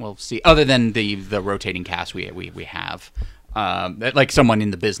 Yeah. We'll see. Other than the rotating cast we have, like someone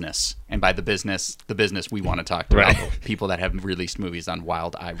in the business, and by the business we want to talk about people that have released movies on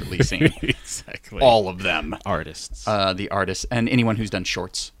Wild Eye Releasing. Exactly. All of them. Artists. The artists and anyone who's done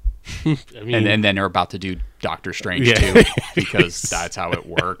shorts. I mean, and then they're about to do Doctor Strange too, because that's how it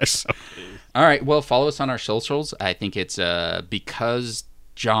works. All right, well, follow us on our socials. I think it's Because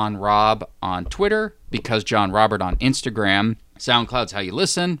John Rob on Twitter, Because John Robert on Instagram. SoundCloud's how you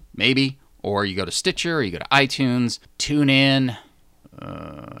listen, maybe, or you go to Stitcher, or you go to iTunes, TuneIn,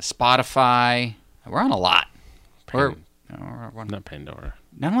 Spotify. We're on a lot. We're not Pandora.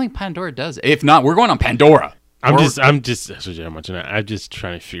 Not only Pandora does it. If not, we're going on Pandora. I'm just trying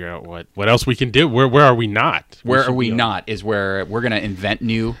to figure out what else we can do. Where are we not? Where are we not is where we're going to invent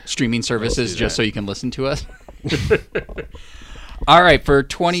new streaming services just so you can listen to us. All right, for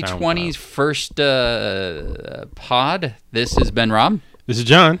 2020's first pod, this has been Rob. This is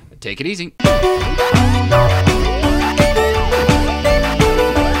John. Take it easy.